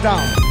I am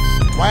dumb.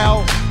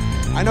 Well,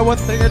 I know a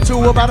thing or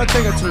two about a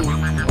thing or two,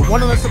 but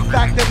one of them's the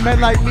fact that men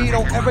like me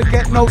don't ever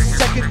get no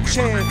second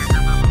chance.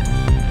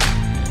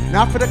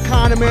 Not for the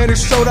kind of man who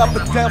showed up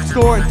at death's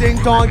door and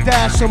ding-dong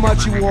dash so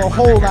much you wore a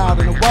hole out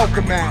and a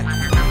welcome mat.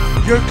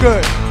 You're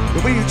good,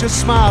 the way you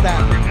just smiled at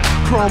me.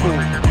 Crumble,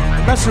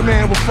 the messer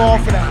man will fall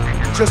for that.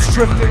 Just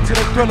drift into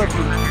the thrill of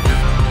you.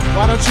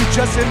 Why don't you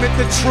just admit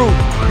the truth?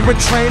 You were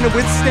trained to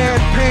withstand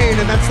pain,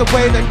 and that's the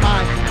way that my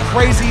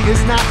crazy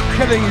is not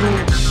killing you.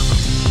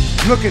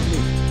 Look at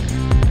me,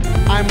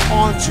 I'm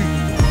on to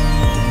you.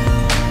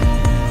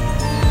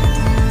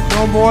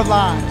 No more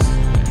lies,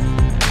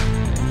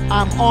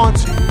 I'm on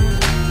to you.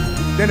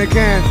 Then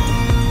again,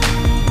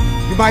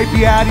 you might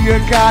be out of your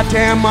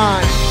goddamn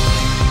mind.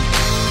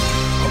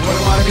 I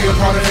wouldn't want to be a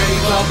part of any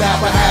club that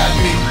would have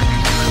me.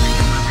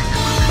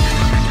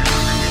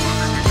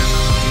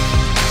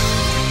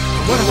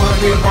 I wouldn't want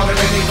to be a part of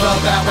any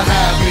club that would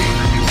have me.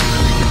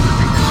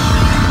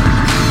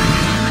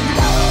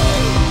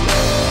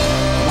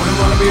 I wouldn't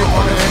want to be a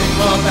part of any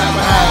club that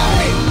would have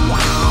me.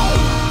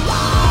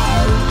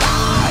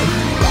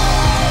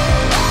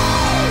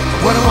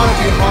 I wouldn't want to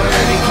be a part of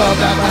any club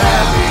that would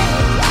have me.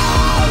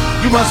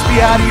 You must be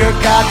out of your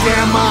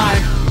goddamn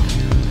mind.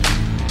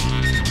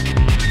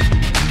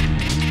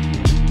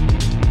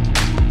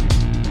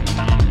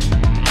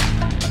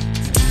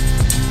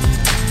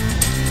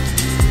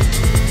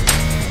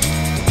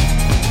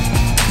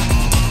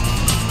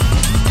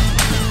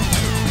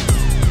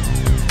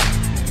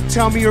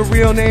 Tell me your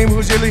real name,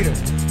 who's your leader?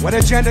 What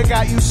agenda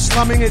got you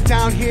slumming it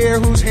down here?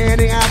 Who's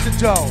handing out the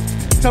dough?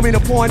 Tell me the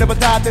point of a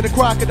dot to the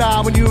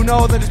crocodile when you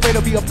know that it's made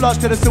to be a flush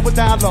to the silver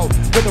down low.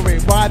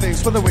 Withering, writhing,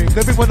 slithering,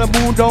 living where the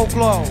moon don't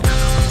glow.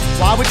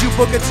 Why would you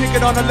book a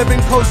ticket on a living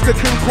coast to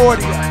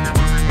Concordia?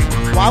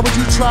 Why would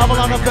you travel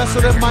on a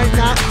vessel that might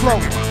not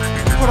float?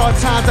 Put on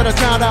times that are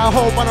down to I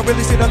hope. I don't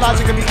really see the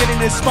logic of me getting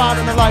this spot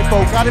in the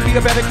lifeboat. Gotta be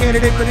a better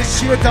candidate for this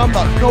sheer dumb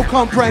luck. No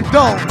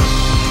comprendo.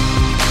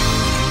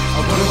 I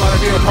wouldn't want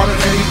to be a part of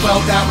any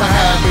club that would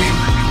have me.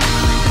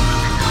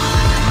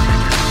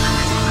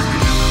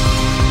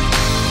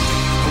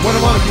 I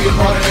wouldn't want to be a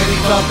part of any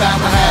club that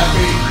would have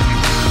me.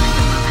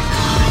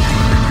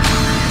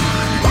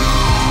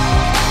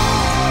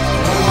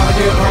 I wouldn't want to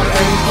be a part of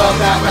any club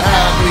that would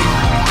have me.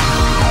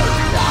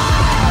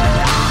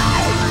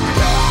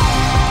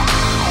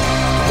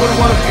 I wouldn't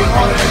want to be a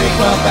part of any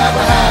club that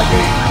would have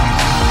me.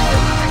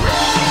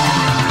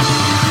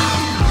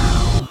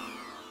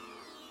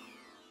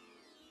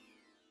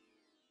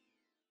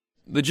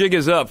 The jig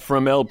is up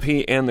from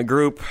LP and the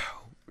group.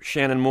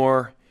 Shannon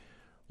Moore,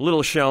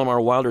 Little Shalimar,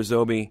 Wilder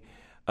Zoby.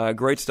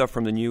 Great stuff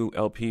from the new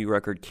LP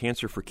record,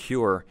 Cancer for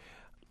Cure.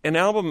 An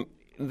album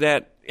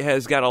that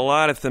has got a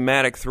lot of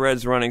thematic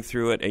threads running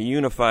through it, a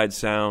unified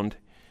sound.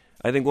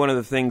 I think one of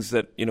the things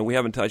that we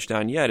haven't touched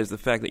on yet is the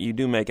fact that you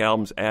do make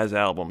albums as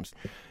albums,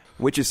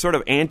 which is sort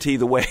of anti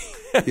the way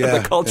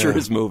the culture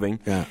is moving.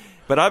 Yeah.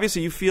 But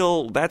obviously you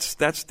feel that's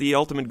the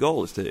ultimate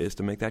goal is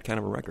to make that kind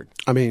of a record.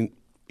 I mean,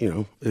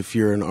 if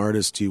you're an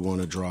artist, do you want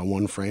to draw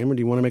one frame or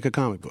do you want to make a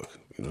comic book?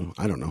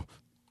 I don't know.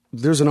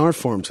 There's an art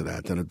form to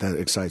that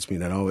excites me.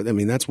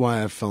 That's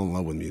why I fell in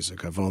love with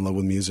music. I fell in love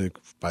with music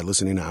by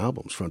listening to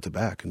albums front to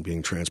back and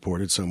being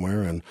transported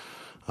somewhere and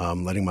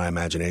letting my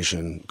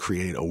imagination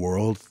create a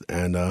world.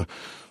 And,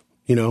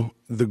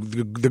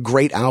 the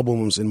great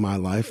albums in my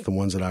life, the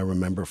ones that I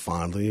remember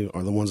fondly,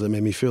 are the ones that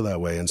made me feel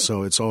that way. And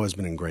so it's always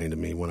been ingrained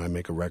in me. When I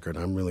make a record,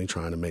 I'm really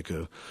trying to make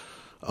a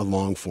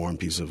long form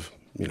piece of,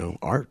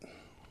 art.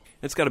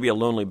 It's got to be a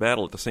lonely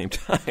battle at the same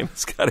time.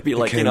 It's got to be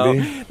like,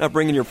 not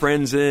bringing your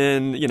friends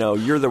in. You're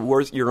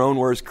your own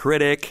worst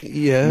critic.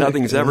 Yeah,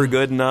 nothing's ever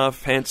good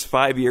enough. Hence,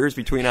 5 years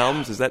between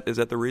albums. Is that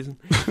the reason?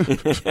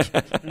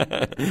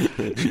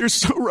 You're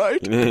so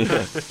right.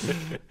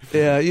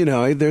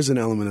 Yeah, there's an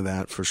element of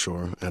that for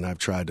sure, and I've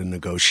tried to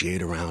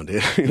negotiate around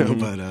it.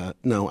 But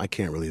no, I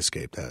can't really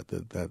escape that.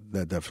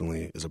 That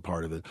definitely is a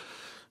part of it.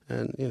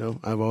 And,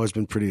 I've always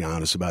been pretty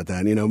honest about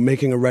that.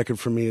 Making a record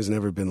for me has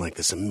never been like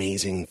this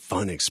amazing,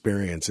 fun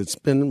experience. It's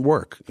been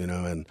work,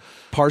 and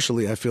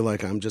partially I feel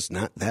like I'm just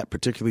not that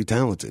particularly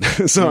talented.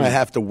 So I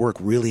have to work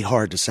really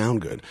hard to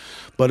sound good.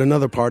 But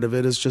another part of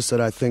it is just that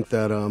I think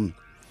that,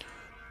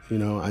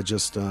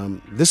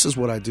 this is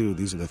what I do.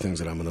 These are the things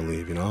that I'm going to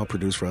leave. I'll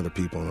produce for other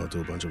people and I'll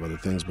do a bunch of other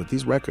things. But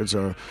these records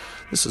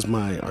this is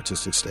my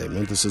artistic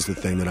statement. This is the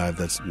thing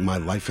that's my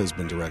life has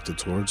been directed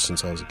towards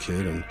since I was a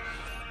kid. And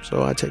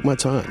so I take my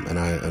time, and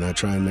I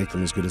try and make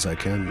them as good as I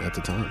can at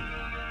the time.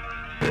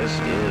 This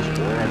is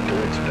war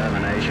to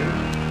extermination.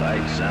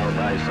 Fight cell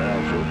by cell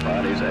through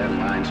bodies and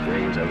mind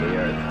streams of the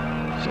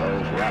earth.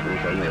 souls rotten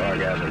from the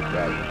orgasm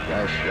drug,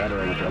 flesh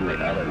shuddering from the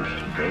ovens.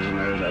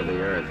 Prisoners of the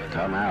earth,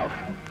 come out.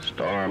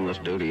 Storm the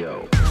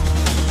studio.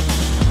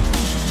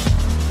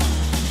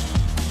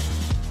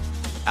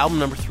 Album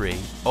number 3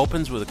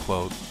 opens with a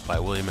quote by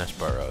William S.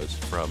 Burroughs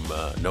from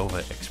Nova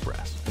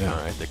Express. Yeah.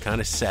 All right, that kind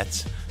of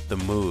sets the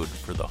mood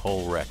for the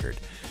whole record,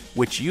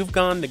 which you've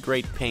gone to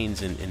great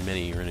pains in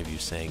many of your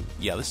interviews saying,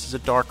 yeah, this is a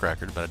dark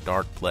record about a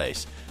dark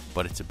place,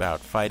 but it's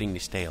about fighting to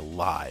stay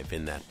alive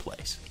in that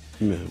place.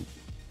 Yeah.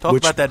 Talk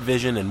about that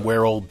vision and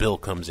where old Bill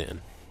comes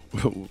in.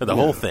 The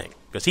whole thing.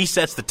 Because he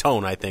sets the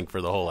tone, I think,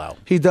 for the whole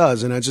album. He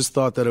does, and I just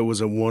thought that it was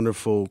a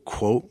wonderful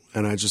quote,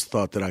 and I just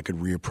thought that I could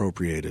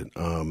reappropriate it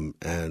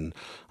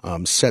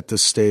and set the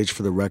stage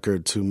for the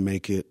record to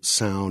make it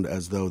sound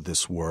as though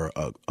this were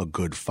a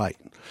good fight,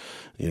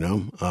 you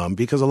know?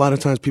 Because a lot of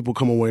times people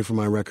come away from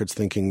my records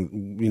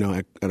thinking, you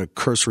know, at a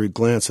cursory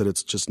glance that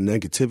it's just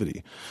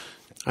negativity.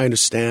 I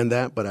understand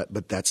that,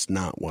 but that's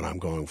not what I'm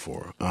going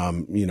for.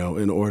 You know,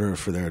 in order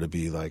for there to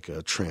be like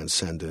a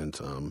transcendent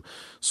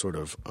sort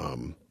of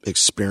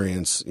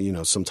experience, you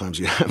know, sometimes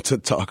you have to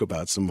talk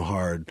about some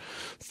hard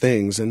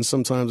things, and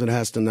sometimes it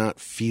has to not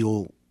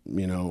feel,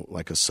 you know,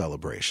 like a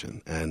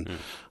celebration. And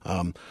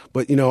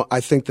but you know,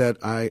 I think that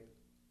I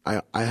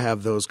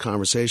have those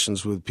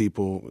conversations with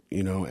people,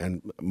 you know,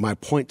 and my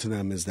point to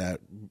them is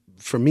that,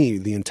 for me,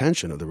 the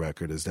intention of the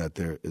record is that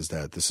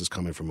this is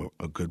coming from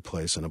a good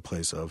place and a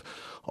place of,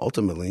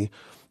 ultimately,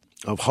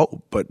 of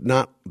hope, but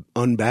not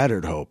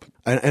unbattered hope.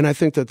 And I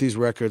think that these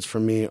records, for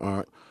me,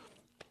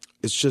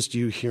 it's just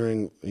you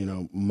hearing, you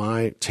know,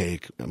 my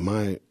take,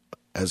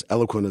 as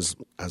eloquent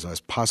as I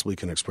possibly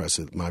can express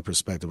it, my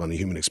perspective on the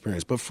human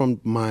experience, but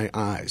from my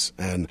eyes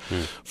and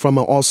from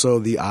also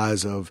the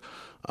eyes of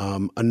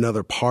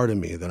another part of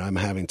me that I'm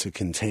having to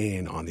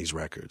contain on these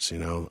records, you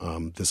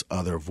know, this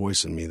other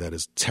voice in me that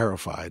is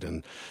terrified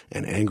and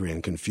angry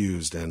and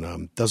confused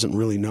and doesn't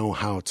really know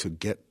how to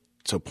get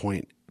to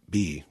point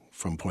B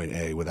from point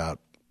A without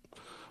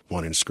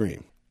wanting to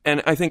scream.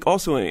 And I think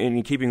also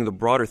in keeping the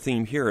broader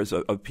theme here is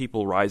of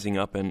people rising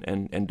up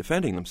and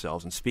defending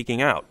themselves and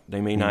speaking out. They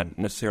may not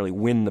necessarily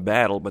win the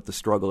battle, but the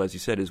struggle, as you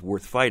said, is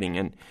worth fighting.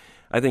 And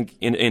I think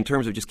in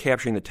terms of just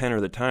capturing the tenor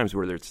of the times,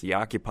 whether it's the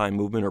Occupy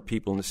movement or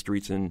people in the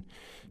streets in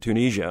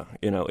Tunisia,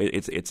 you know,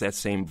 it's that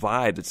same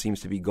vibe that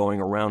seems to be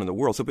going around in the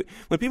world. So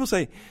when people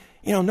say,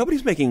 you know,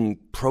 nobody's making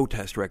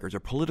protest records or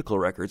political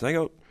records, I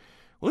go,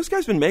 well, this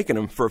guy's been making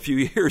them for a few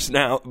years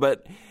now,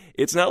 but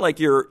it's not like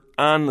you're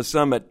on the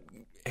summit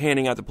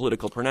handing out the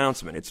political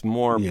pronouncement. It's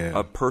more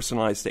a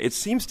personalized. It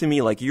seems to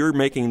me like you're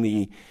making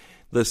the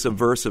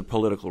subversive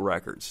political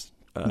records.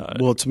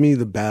 Well, to me,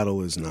 the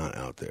battle is not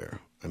out there.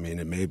 I mean,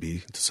 it may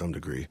be to some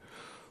degree,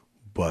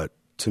 but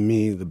to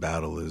me, the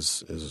battle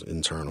is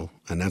internal,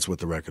 and that's what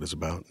the record is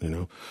about. You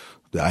know,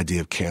 the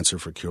idea of cancer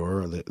for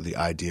cure, the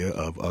idea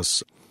of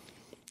us,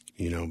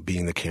 you know,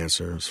 being the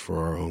cancers for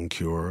our own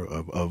cure,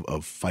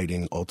 of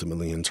fighting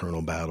ultimately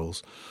internal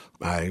battles.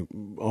 I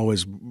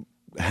always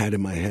had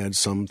in my head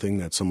something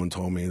that someone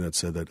told me that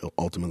said that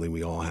ultimately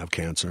we all have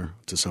cancer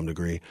to some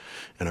degree,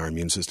 and our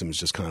immune system is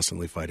just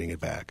constantly fighting it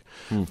back.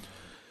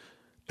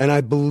 And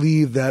I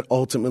believe that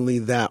ultimately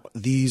that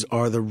these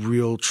are the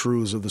real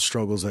truths of the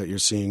struggles that you're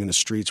seeing in the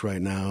streets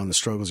right now and the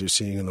struggles you're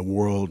seeing in the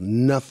world.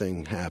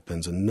 Nothing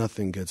happens and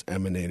nothing gets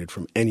emanated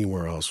from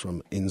anywhere else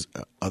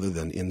other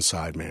than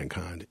inside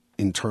mankind,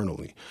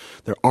 internally.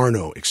 There are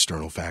no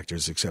external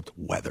factors except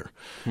weather.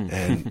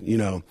 And, you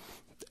know,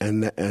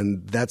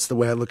 and that's the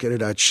way I look at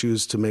it. I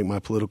choose to make my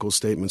political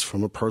statements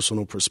from a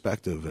personal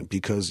perspective, and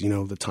because, you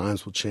know, the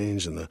times will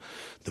change and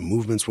the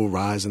movements will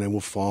rise and they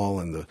will fall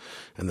and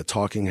the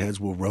talking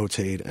heads will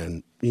rotate,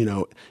 and, you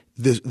know,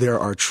 there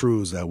are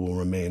truths that will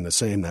remain the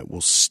same, that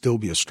will still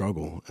be a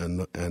struggle,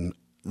 and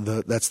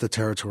that's the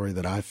territory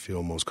that I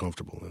feel most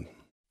comfortable in.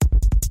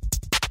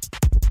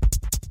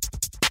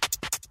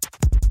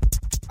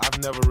 I've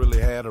never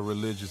really had a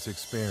religious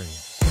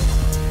experience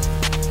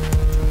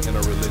in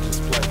a religious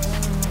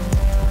place.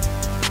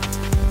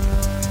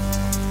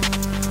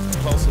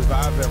 Closest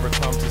I've ever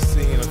come to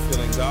seeing or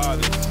feeling God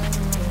is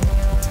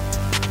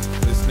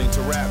listening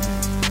to rap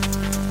music.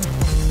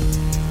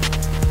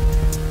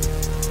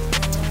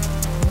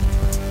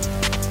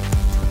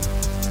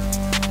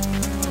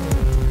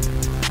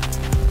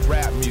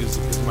 Rap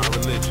music is my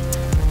religion.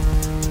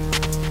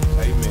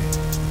 Amen.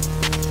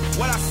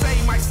 What I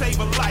say might save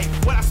a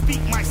life. What I speak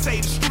might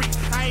save the street.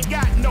 I ain't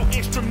got no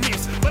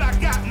instruments, but I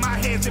got my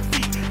hands and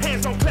feet.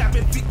 Hands on clap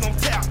and feet on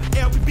tap.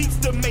 LB beats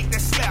to make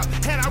that slap.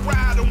 And I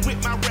ride them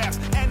with my raps.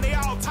 And they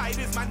all tight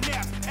as my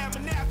naps.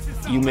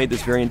 You made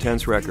this very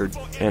intense record,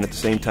 and at the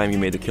same time you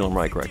made the Kill 'Em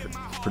Reich record,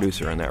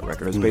 producer on that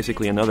record. It was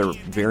basically another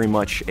very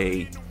much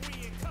a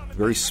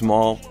very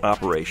small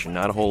operation,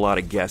 not a whole lot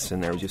of guests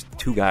in there. It was just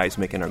two guys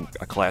making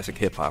a classic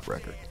hip-hop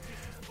record.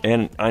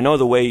 And I know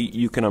the way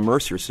you can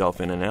immerse yourself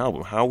in an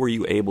album. How were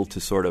you able to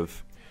sort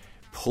of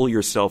pull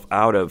yourself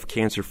out of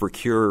Cancer for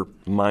Cure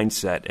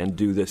mindset and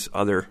do this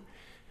other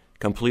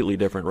completely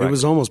different record. It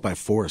was almost by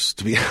force,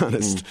 to be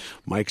honest.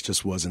 Mike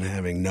just wasn't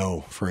having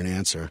no for an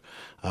answer.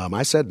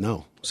 I said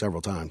no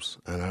several times,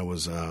 and I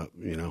was,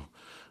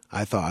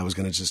 I thought I was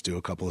going to just do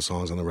a couple of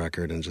songs on the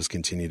record and just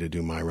continue to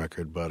do my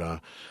record, but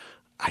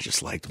I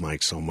just liked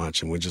Mike so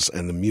much, and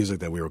the music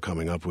that we were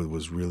coming up with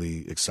was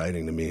really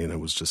exciting to me, and it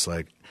was just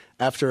like,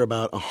 after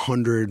about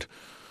 100,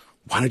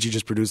 why don't you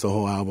just produce the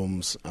whole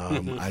albums?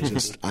 I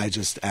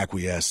just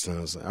acquiesced, and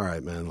I was like, all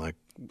right, man, like,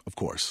 of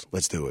course,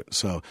 let's do it.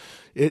 So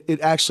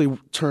it actually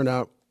turned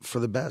out for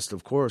the best,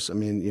 of course. I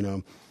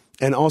mean,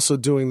 and also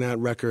doing that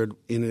record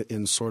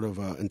in sort of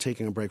and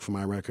taking a break from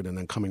my record and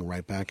then coming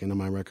right back into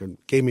my record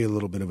gave me a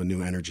little bit of a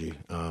new energy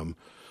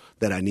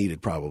that I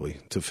needed probably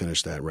to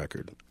finish that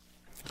record.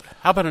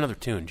 How about another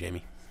tune,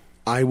 Jamie?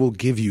 I will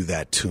give you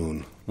that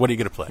tune. What are you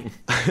going to play?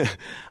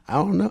 I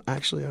don't know.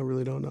 Actually, I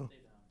really don't know.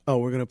 Oh,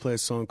 we're going to play a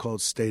song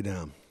called Stay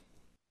Down.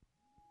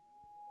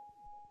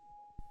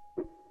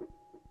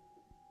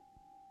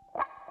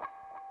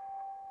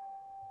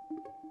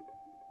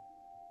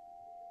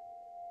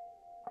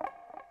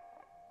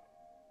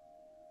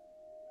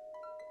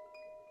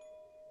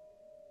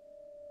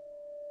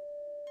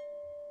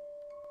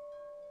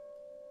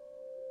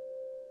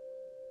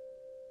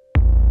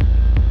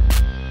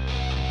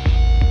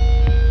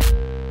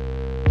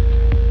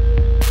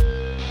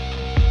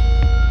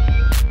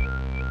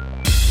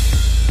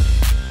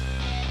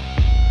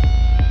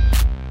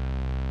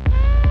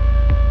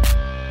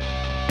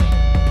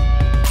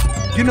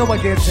 You know I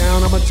get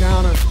down, I'm a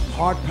downer,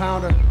 hard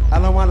pounder.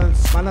 Alowana,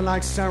 smiling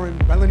like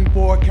Saren, Melanie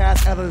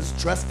broadcast Ellis,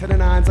 dressed to the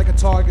nines like a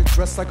target,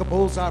 dressed like a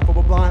bullseye from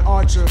a blind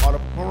archer. On a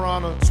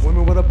piranha,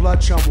 swimming with a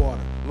blood chum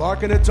water.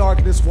 Lark in the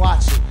darkness,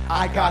 watching.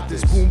 I got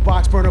this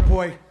boombox burner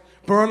boy.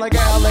 Burn like a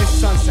LA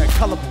sunset,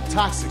 colorful,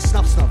 toxic,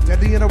 snuff,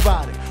 deadly and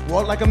erotic.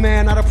 Walk like a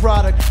man, not a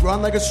product.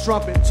 Run like a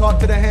strumpet, talk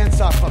to the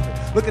handsaw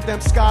puppet. Look at them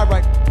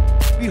skywrite,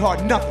 we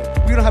hard nothing.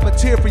 We don't have a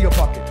tear for your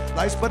bucket.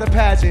 Life's but a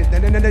pageant,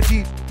 then in the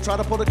deep. Try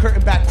to pull the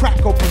curtain back,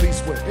 crack, go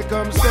police with. Here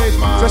comes stage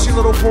mom. Stretchy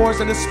little pores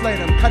and display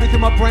them. Cutting through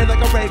my brain like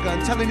a ray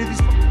gun. Telling you these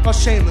are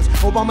shameless.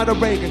 Obama to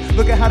Reagan.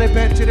 Look at how they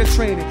bent to their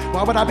training.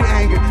 Why would I be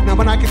angered? Now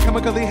when I can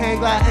chemically hang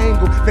glad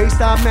angle. Face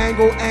style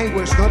mango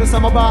anguish. Notice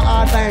I'm about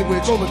odd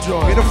language. Full of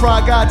joy. Get a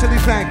fried guy till he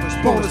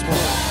vanquished. Bonus point.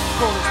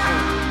 Bonus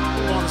point.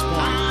 Bonus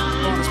point.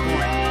 Bonus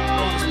point.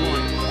 Bonus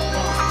point.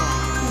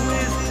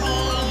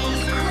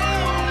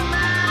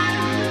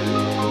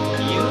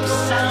 You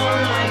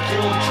sound like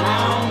you're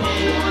drowning.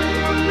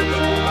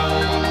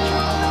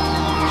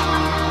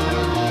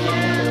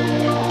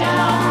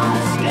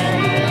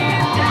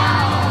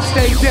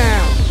 Stay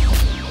down.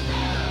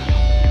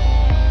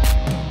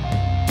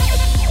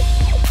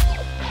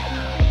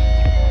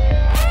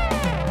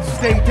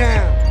 Stay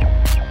down.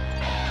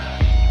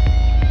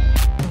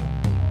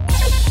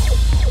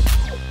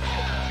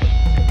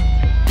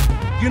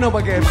 You know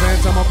I get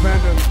bent, I'm a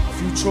bender.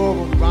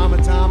 Futural, rhyme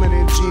and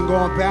dominant, gene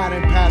going bad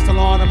and passed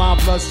along in my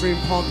bloodstream,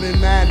 pumping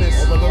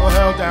madness. Over little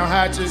hell down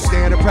hatches.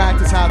 Stand to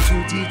practice how to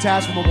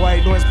detach from a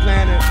white noise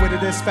planet. With a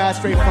dispatch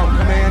straight from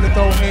command and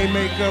throw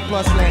haymaker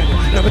plus landing.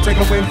 Never take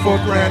a win for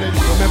granted.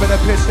 Remember that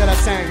pitch that I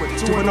sang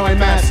with to annoy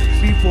masses.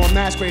 Before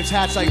mass graves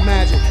hatch like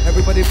magic.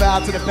 Everybody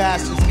bow to the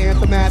bastards.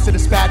 Anthem ass to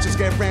dispatches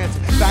get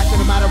rancid. Back to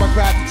the matter of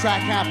grab the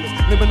track happens.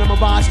 Living in my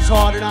boss is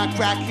hard and I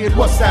crack kid.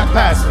 What's that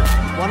passing?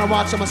 Wanna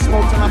watch I'ma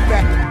smoke till I'm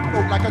back.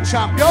 Oh, like a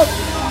chop. Yo!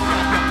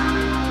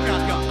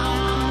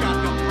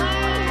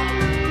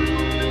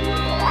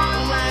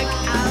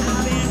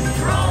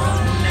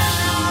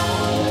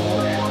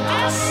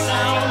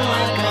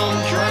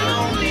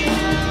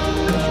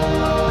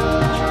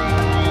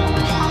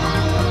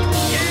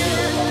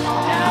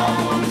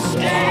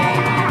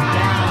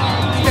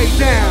 Stay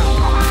down.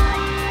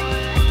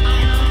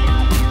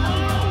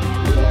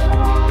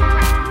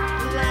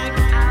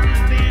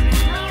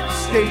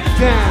 Stay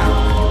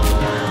down.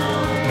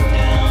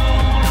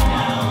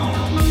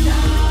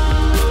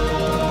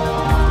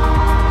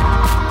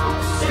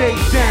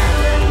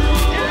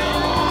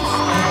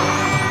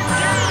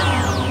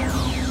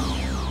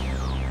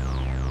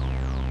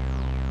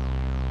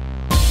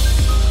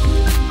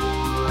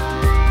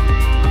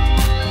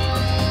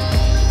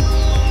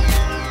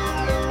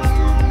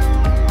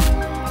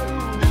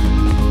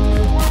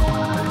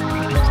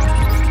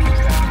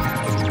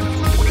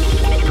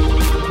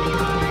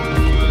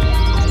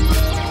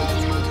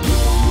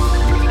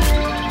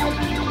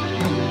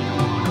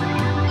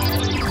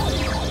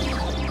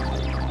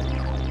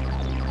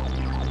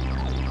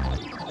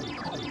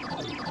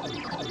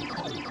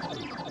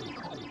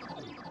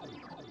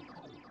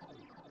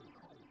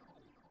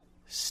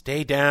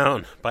 Stay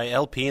Down by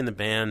LP and the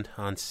band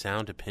on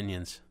Sound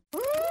Opinions.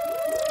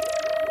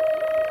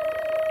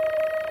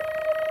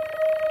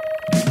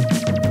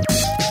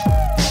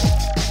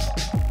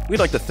 We'd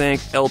like to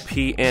thank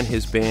LP and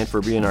his band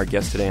for being our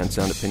guest today on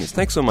Sound Opinions.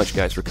 Thanks so much,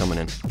 guys, for coming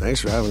in. Thanks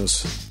for having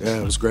us. Yeah,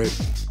 it was great.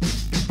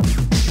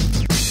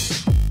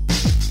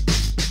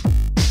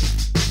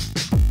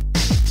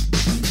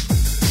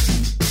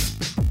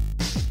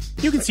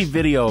 You can see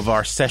video of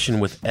our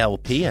session with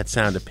LP at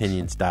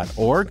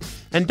soundopinions.org.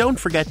 And don't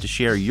forget to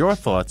share your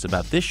thoughts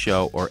about this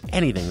show or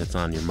anything that's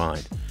on your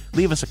mind.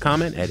 Leave us a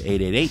comment at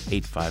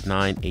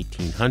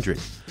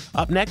 888-859-1800.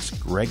 Up next,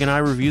 Greg and I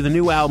review the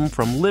new album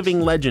from living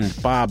legend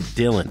Bob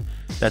Dylan.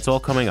 That's all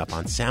coming up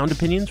on Sound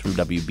Opinions from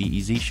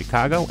WBEZ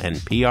Chicago and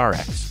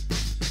PRX.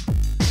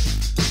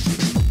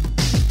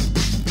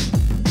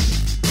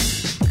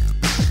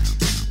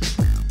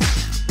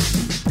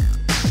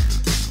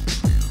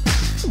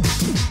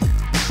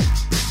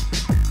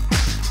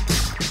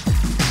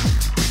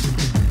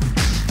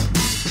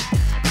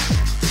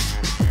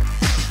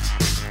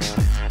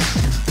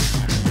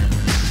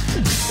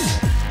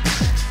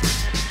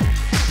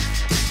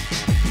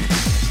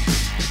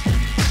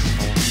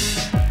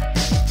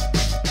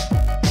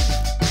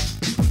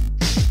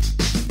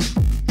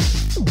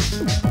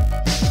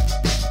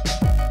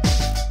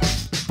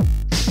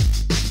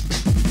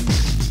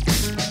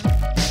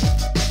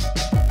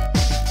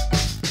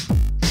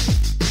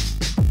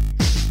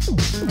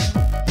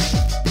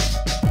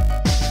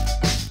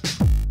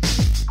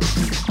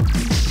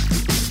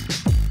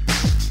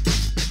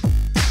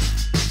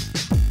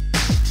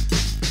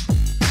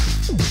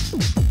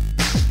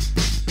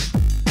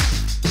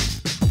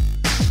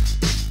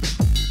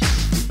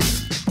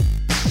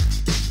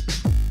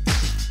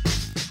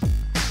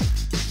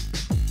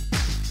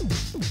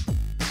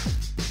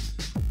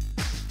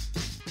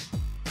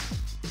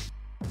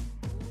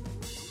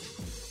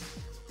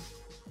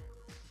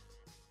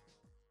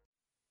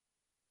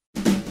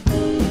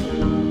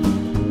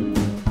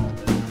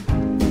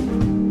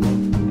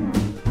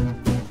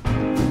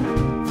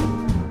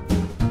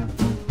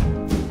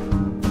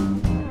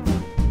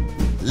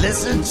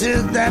 Listen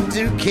to that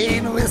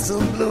Duquesne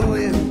whistle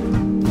blowing,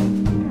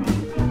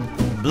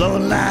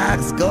 blowing like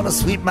it's gonna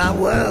sweep my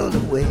world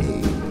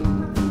away.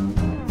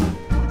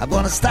 I'm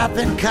gonna stop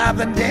in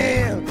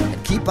Carbondale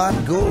and keep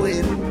on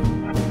going.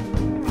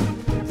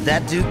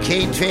 That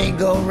Duquesne train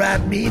gonna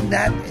ride me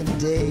night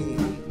and day.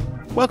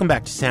 Welcome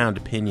back to Sound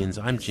Opinions.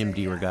 I'm Jim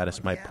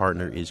DeRogatis. My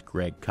partner is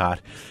Greg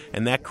Kot.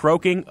 And that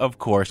croaking, of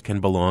course,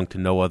 can belong to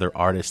no other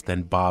artist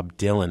than Bob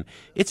Dylan.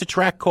 It's a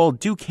track called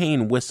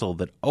Duquesne Whistle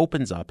that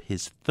opens up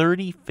his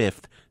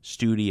 35th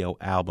studio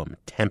album,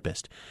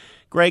 Tempest.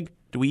 Greg,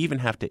 do we even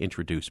have to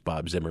introduce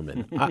Bob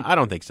Zimmerman? I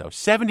don't think so.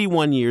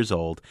 71 years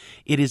old.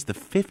 It is the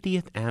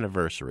 50th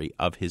anniversary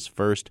of his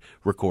first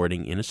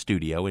recording in a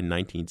studio in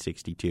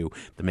 1962.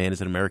 The man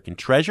is an American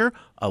treasure,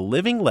 a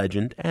living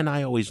legend, and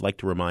I always like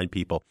to remind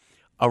people,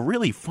 a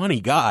really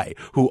funny guy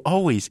who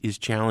always is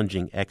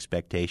challenging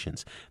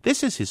expectations.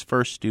 This is his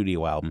first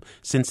studio album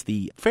since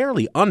the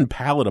fairly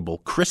unpalatable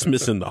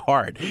Christmas in the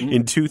Heart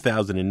in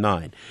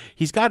 2009.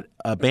 He's got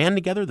a band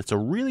together that's a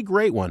really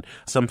great one.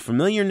 Some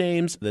familiar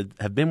names that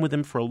have been with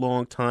him for a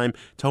long time.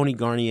 Tony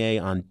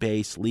Garnier on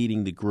bass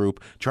leading the group.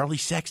 Charlie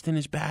Sexton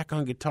is back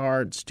on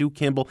guitar. And Stu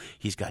Kimball.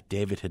 He's got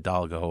David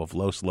Hidalgo of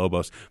Los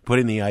Lobos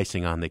putting the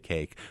icing on the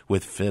cake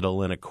with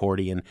fiddle and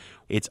accordion.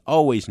 It's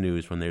always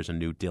news when there's a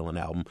new Dylan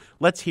album.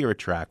 Let's hear a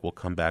track. We'll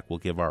come back. We'll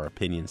give our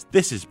opinions.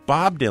 This is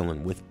Bob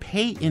Dylan with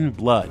Pay in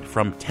Blood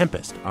from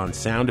Tempest on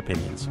Sound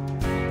Opinions.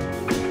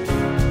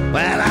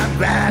 Well, I'm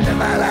grinding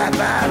my life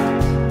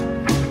out,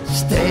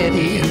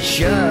 steady and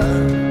sure.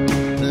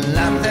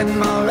 Nothing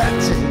more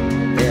wretched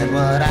than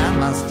what I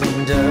must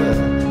endure.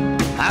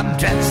 I'm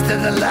drenched to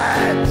the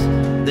light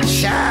that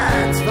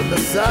shines from the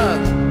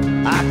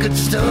sun. I could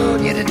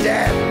stone you to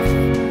death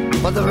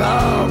for the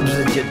wrongs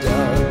that you've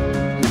done.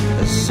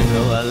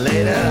 Sooner or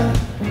later,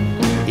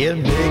 you'll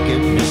make a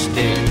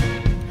mistake.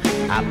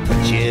 I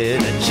put you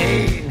in a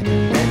chain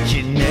that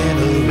you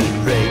never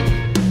would break.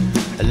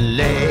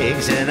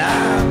 Legs and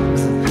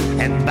arms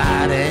and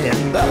body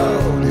and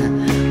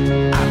bone,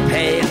 I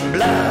pay in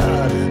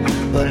blood,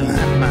 but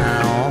not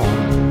my own.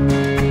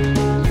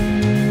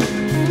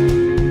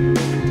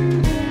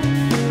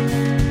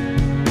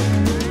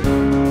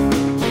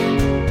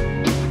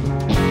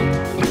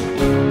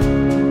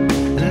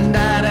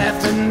 Night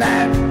after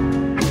night,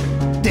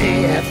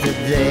 day after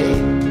day,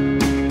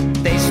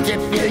 they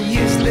strip your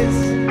useless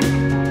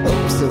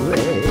hopes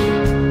away.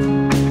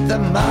 The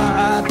more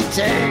I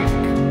take,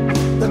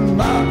 the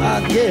more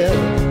I give,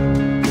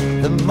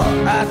 the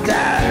more I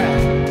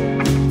die,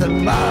 the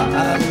more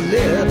I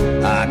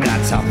live. I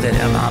got something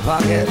in my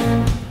pocket,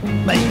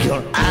 make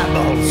your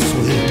eyeballs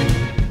swim.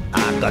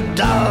 I got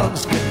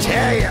dogs to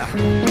tear you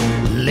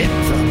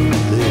limb from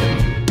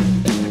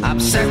limb. I'm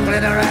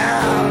circling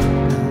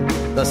around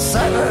the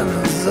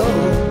southern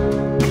zone.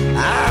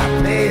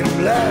 I pay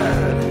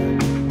blood,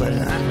 but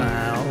not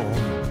my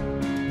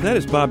own. That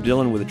is Bob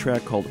Dylan with a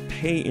track called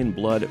Pay in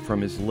Blood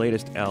from his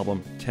latest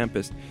album,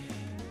 Tempest.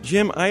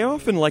 Jim, I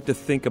often like to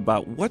think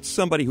about what's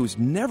somebody who's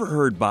never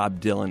heard Bob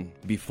Dylan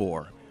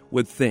before.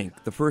 would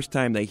think the first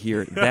time they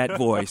hear that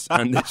voice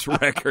on this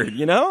record,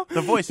 you know?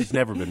 The voice has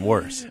never been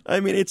worse. I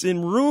mean, it's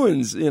in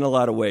ruins in a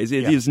lot of ways.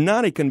 It is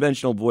not a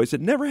conventional voice.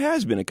 It never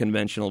has been a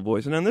conventional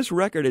voice. And on this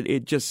record,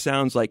 it just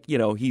sounds like, you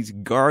know, he's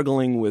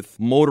gargling with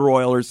motor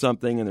oil or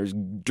something, and there's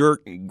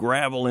dirt and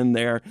gravel in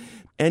there.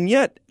 And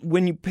yet,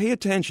 when you pay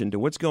attention to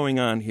what's going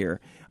on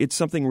here, it's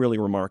something really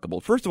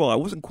remarkable. First of all, I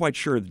wasn't quite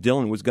sure that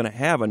Dylan was going to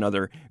have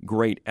another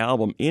great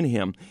album in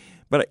him.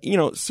 But, you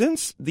know,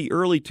 since the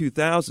early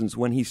 2000s,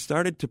 when he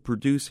started to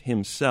produce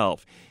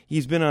himself,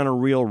 he's been on a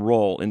real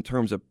roll in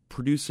terms of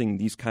producing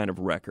these kind of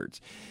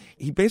records.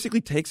 He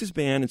basically takes his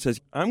band and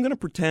says, I'm going to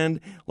pretend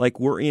like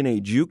we're in a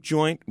juke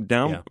joint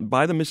down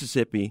by the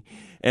Mississippi,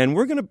 and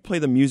we're going to play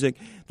the music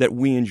that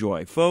we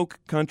enjoy. Folk,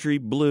 country,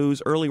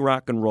 blues, early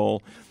rock and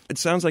roll. It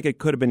sounds like it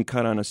could have been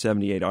cut on a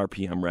 78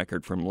 RPM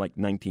record from like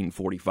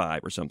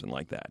 1945 or something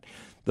like that.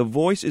 The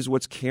voice is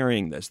what's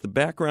carrying this. The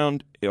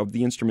background of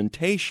the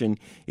instrumentation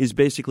is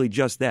basically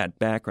just that,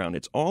 background.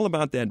 It's all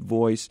about that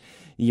voice,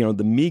 you know,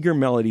 the meager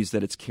melodies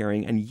that it's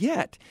carrying, and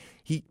yet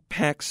he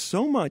packs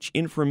so much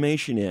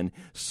information in,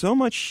 so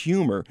much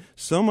humor,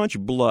 so much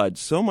blood,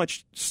 so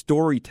much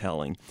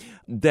storytelling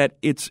that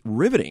it's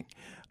riveting.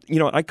 You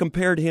know, I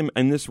compared him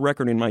in this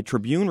record in my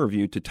Tribune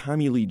review to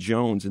Tommy Lee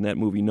Jones in that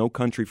movie, No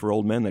Country for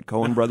Old Men, that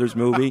Coen Brothers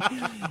movie.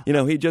 You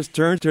know, he just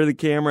turns to the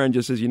camera and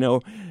just says, you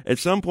know, at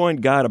some point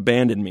God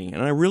abandoned me,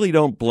 and I really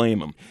don't blame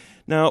him.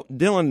 Now,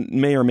 Dylan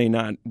may or may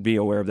not be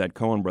aware of that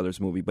Coen Brothers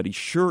movie, but he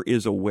sure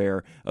is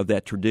aware of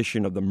that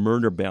tradition of the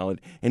murder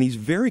ballad, and he's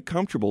very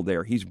comfortable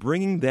there. He's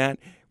bringing that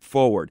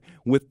forward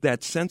with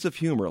that sense of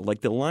humor.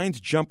 Like the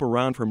lines jump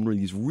around from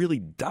these really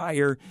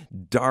dire,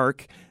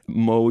 dark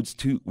modes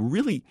to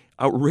really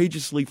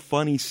outrageously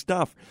funny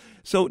stuff.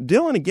 So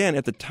Dylan, again,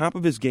 at the top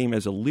of his game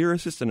as a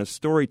lyricist and a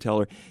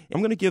storyteller. I'm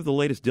going to give the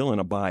latest Dylan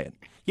a buy it.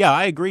 Yeah,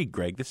 I agree,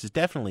 Greg. This is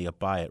definitely a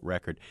buy-it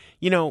record.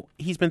 You know,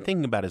 he's been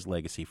thinking about his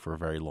legacy for a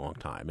very long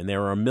time, and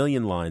there are a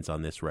million lines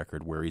on this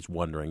record where he's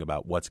wondering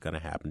about what's going to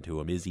happen to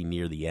him. Is he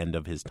near the end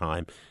of his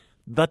time?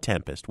 The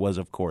Tempest was,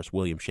 of course,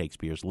 William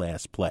Shakespeare's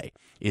last play.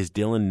 Is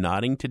Dylan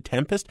nodding to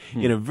Tempest?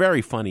 In a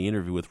very funny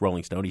interview with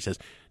Rolling Stone, he says,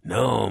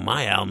 "No,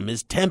 my album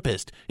is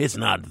Tempest. It's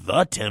not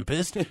The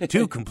Tempest.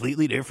 Two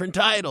completely different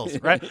titles,"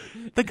 right?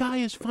 The guy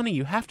is funny.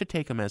 You have to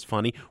take him as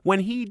funny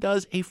when he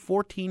does a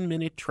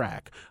 14-minute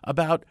track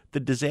about the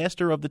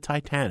disaster of the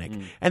Titanic.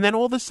 And then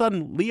all of a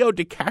sudden, Leo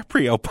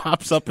DiCaprio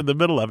pops up in the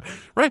middle of it,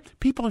 right?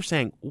 People are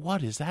saying,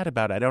 what is that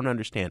about? I don't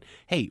understand.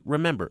 Hey,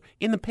 remember,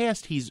 in the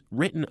past, he's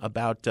written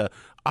about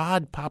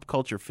odd pop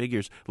culture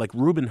figures like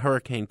Reuben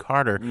Hurricane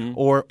Carter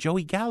or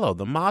Joey Gallo,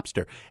 the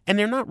mobster. And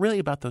they're not really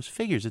about those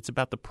figures. It's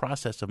about the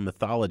process of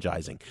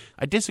mythologizing.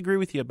 I disagree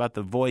with you about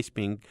the voice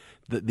being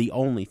the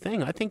only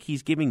thing. I think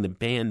he's giving the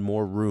band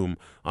more room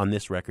on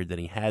this record than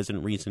he has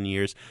in recent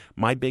years.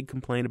 My big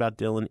complaint about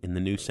Dylan in the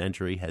new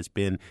century has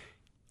been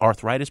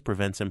arthritis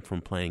prevents him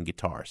from playing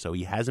guitar, so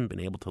he hasn't been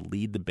able to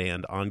lead the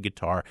band on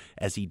guitar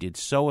as he did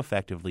so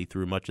effectively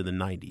through much of the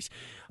 90s.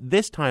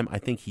 This time, I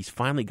think he's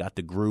finally got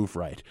the groove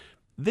right.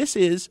 This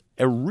is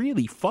a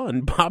really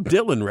fun Bob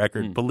Dylan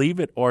record, believe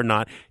it or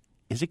not.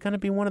 Is it going to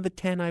be one of the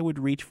 10 I would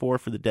reach for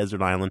the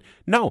Desert Island?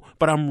 No,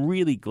 but I'm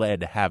really glad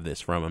to have this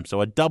from him, so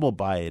a double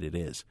buy it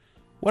is.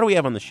 What do we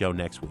have on the show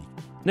next week?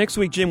 Next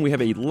week, Jim, we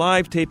have a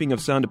live taping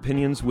of Sound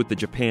Opinions with the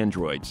Japan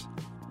Droids.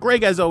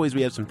 Greg, as always,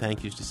 we have some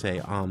thank yous to say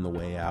on the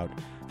way out.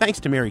 Thanks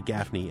to Mary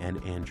Gaffney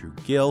and Andrew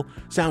Gill.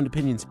 Sound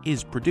Opinions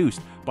is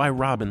produced by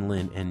Robin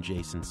Lynn and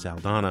Jason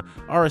Saldana.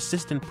 Our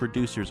assistant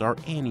producers are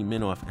Annie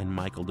Minoff and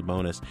Michael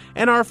DeBonis.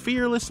 And our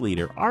fearless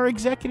leader, our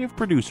executive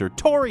producer,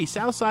 Tori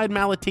Southside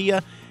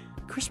Malatia.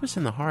 Christmas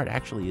in the Heart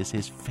actually is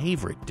his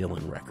favorite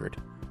Dylan record.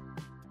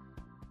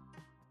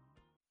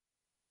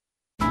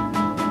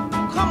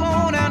 Come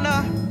on and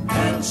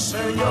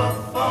answer your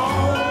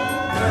phone,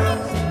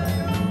 girl.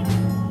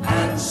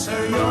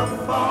 Answer your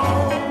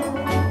phone.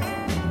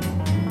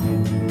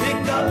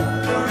 Pick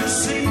up the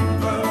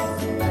receiver.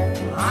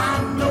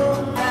 I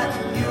know that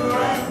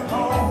you're at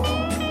home.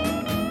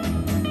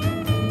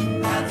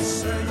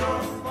 Answer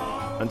your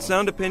phone. On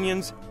Sound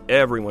Opinions,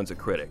 everyone's a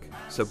critic.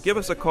 So give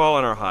us a call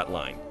on our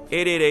hotline,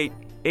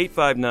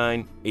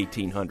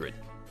 888-859-1800.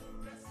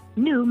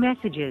 New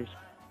messages.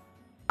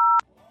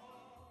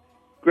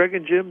 Greg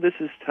and Jim, this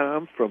is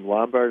Tom from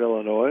Lombard,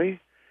 Illinois,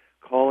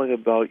 calling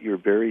about your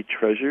Buried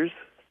Treasures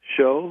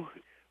show.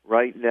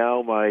 Right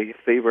now, my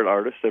favorite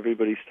artist,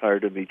 everybody's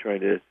tired of me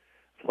trying to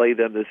play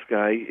them. This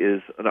guy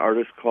is an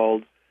artist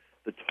called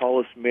The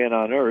Tallest Man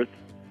on Earth.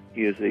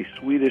 He is a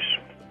Swedish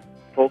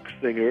folk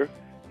singer.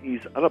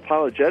 He's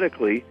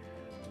unapologetically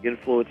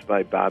influenced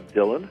by Bob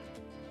Dylan.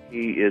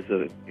 He is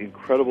an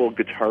incredible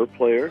guitar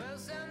player.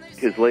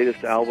 His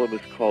latest album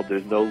is called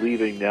There's No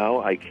Leaving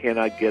Now. I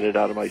cannot get it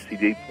out of my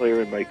CD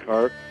player in my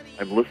car.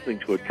 I'm listening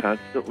to it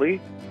constantly.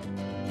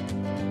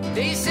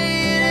 They say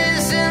it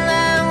is in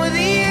line with the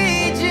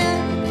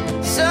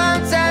aging.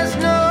 Sometimes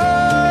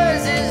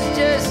noise is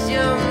just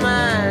your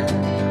mind.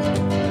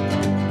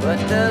 But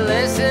the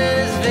lesson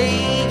is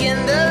vague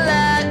and the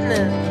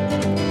lightning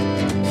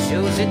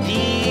shows a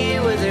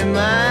deal with her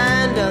mind.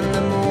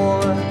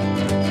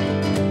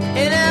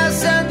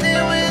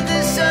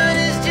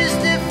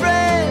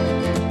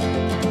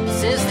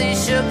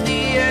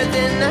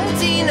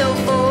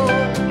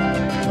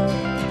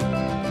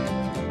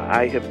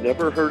 I have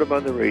never heard him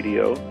on the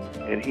radio,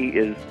 and he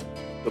is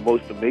the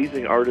most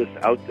amazing artist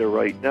out there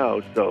right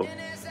now. So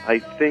I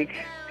think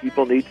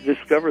people need to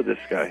discover this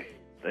guy.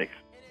 Thanks.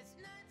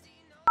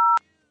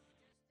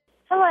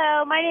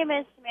 Hello, my name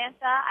is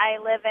Samantha. I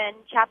live in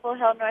Chapel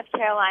Hill, North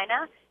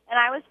Carolina, and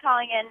I was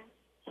calling in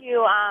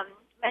to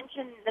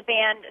mention the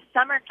band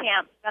Summer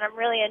Camp that I'm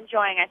really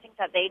enjoying. I think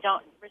that they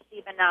don't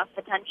receive enough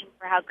attention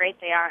for how great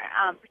they are,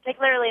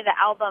 particularly the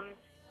album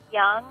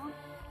Young,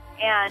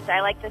 and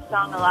I like this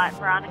song a lot,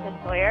 Veronica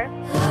Sawyer.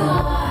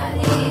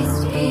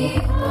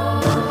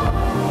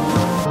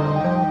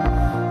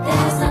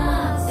 There's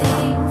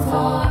nothing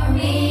for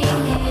me.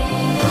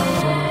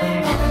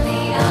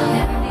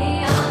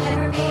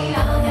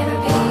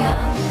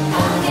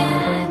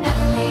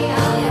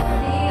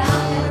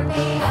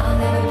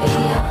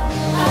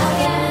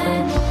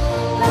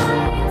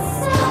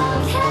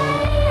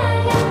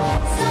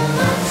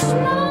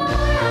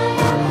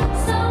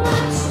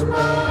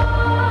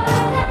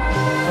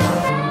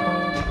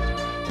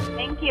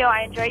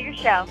 I enjoy your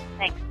show.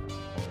 Thanks.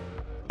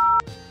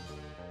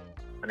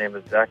 My name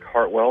is Zach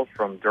Hartwell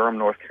from Durham,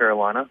 North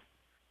Carolina.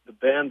 The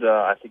band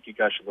I think you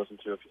guys should listen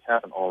to if you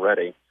haven't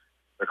already.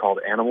 They're called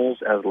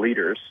Animals as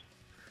Leaders,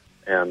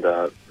 and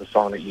the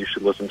song that you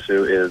should listen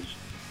to is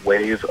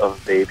Wave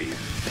of Babies.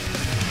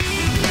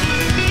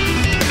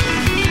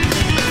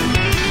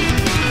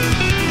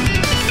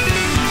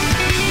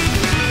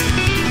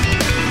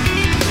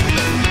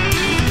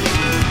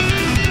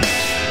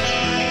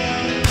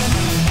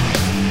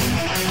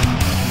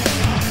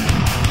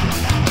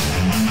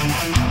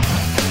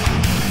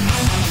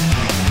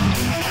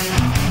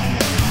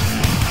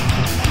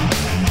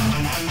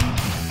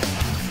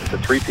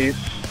 Three-piece.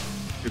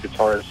 Two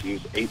guitarists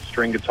use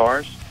 8-string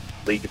guitars.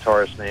 Lead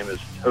guitarist's name is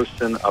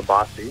Tosin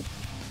Abasi.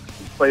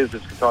 He plays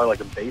his guitar like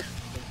a bass.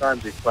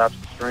 Sometimes he slaps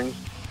the strings.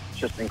 It's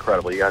just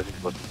incredible. You guys need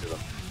to listen to them.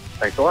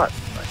 Thanks a lot.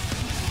 Bye.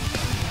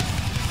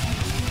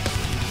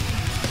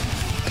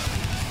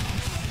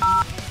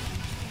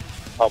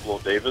 Pablo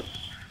Davis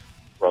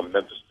from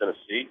Memphis,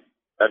 Tennessee.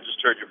 I've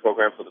just heard your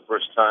program for the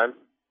first time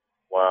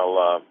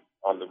while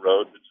on the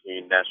road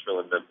between Nashville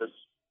and Memphis.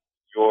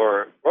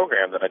 Your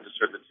program that I just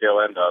heard the tail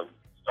end of,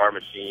 Star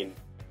Machine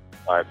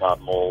by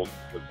Bob Mould,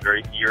 was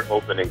very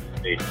ear-opening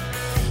to me. You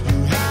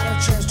had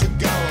a chance to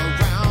go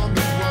around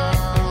the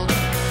world,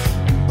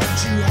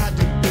 but you had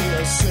to be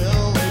a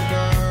silly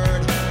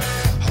bird.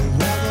 A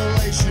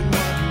revelation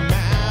wouldn't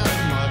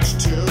matter much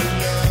to you.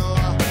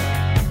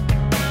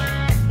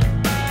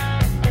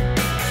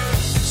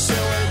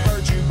 Silly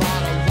bird, you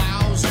bought a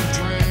lousy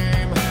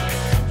dream.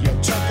 You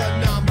took a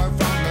number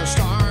from the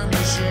Star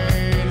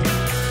Machine.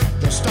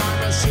 The Star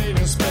Machine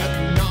is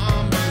spitting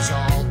numbers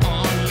all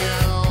on you.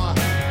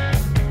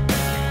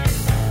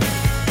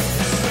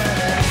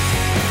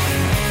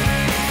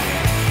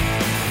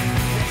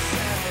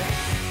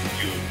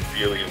 You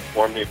really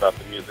informed me about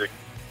the music,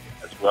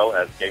 as well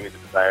as gave me the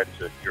desire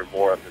to hear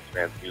more of this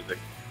band's music.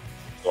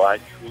 So I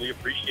truly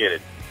appreciate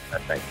it.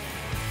 Thank you.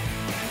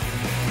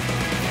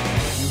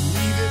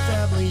 Leave your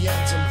family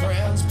and some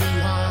friends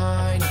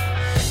behind.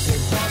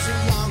 It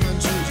wasn't long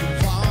until you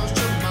lost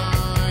your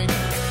mind.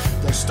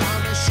 The Star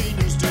Machine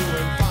is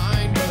doing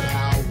fine, but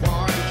how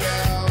are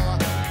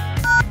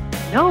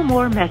you? No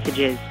more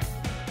messages.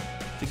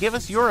 To give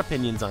us your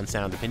opinions on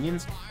Sound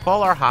Opinions,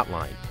 call our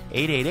hotline,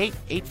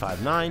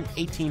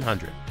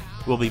 888-859-1800.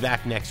 We'll be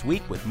back next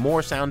week with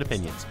more Sound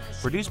Opinions,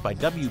 produced by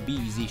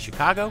WBEZ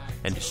Chicago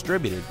and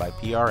distributed by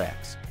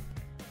PRX.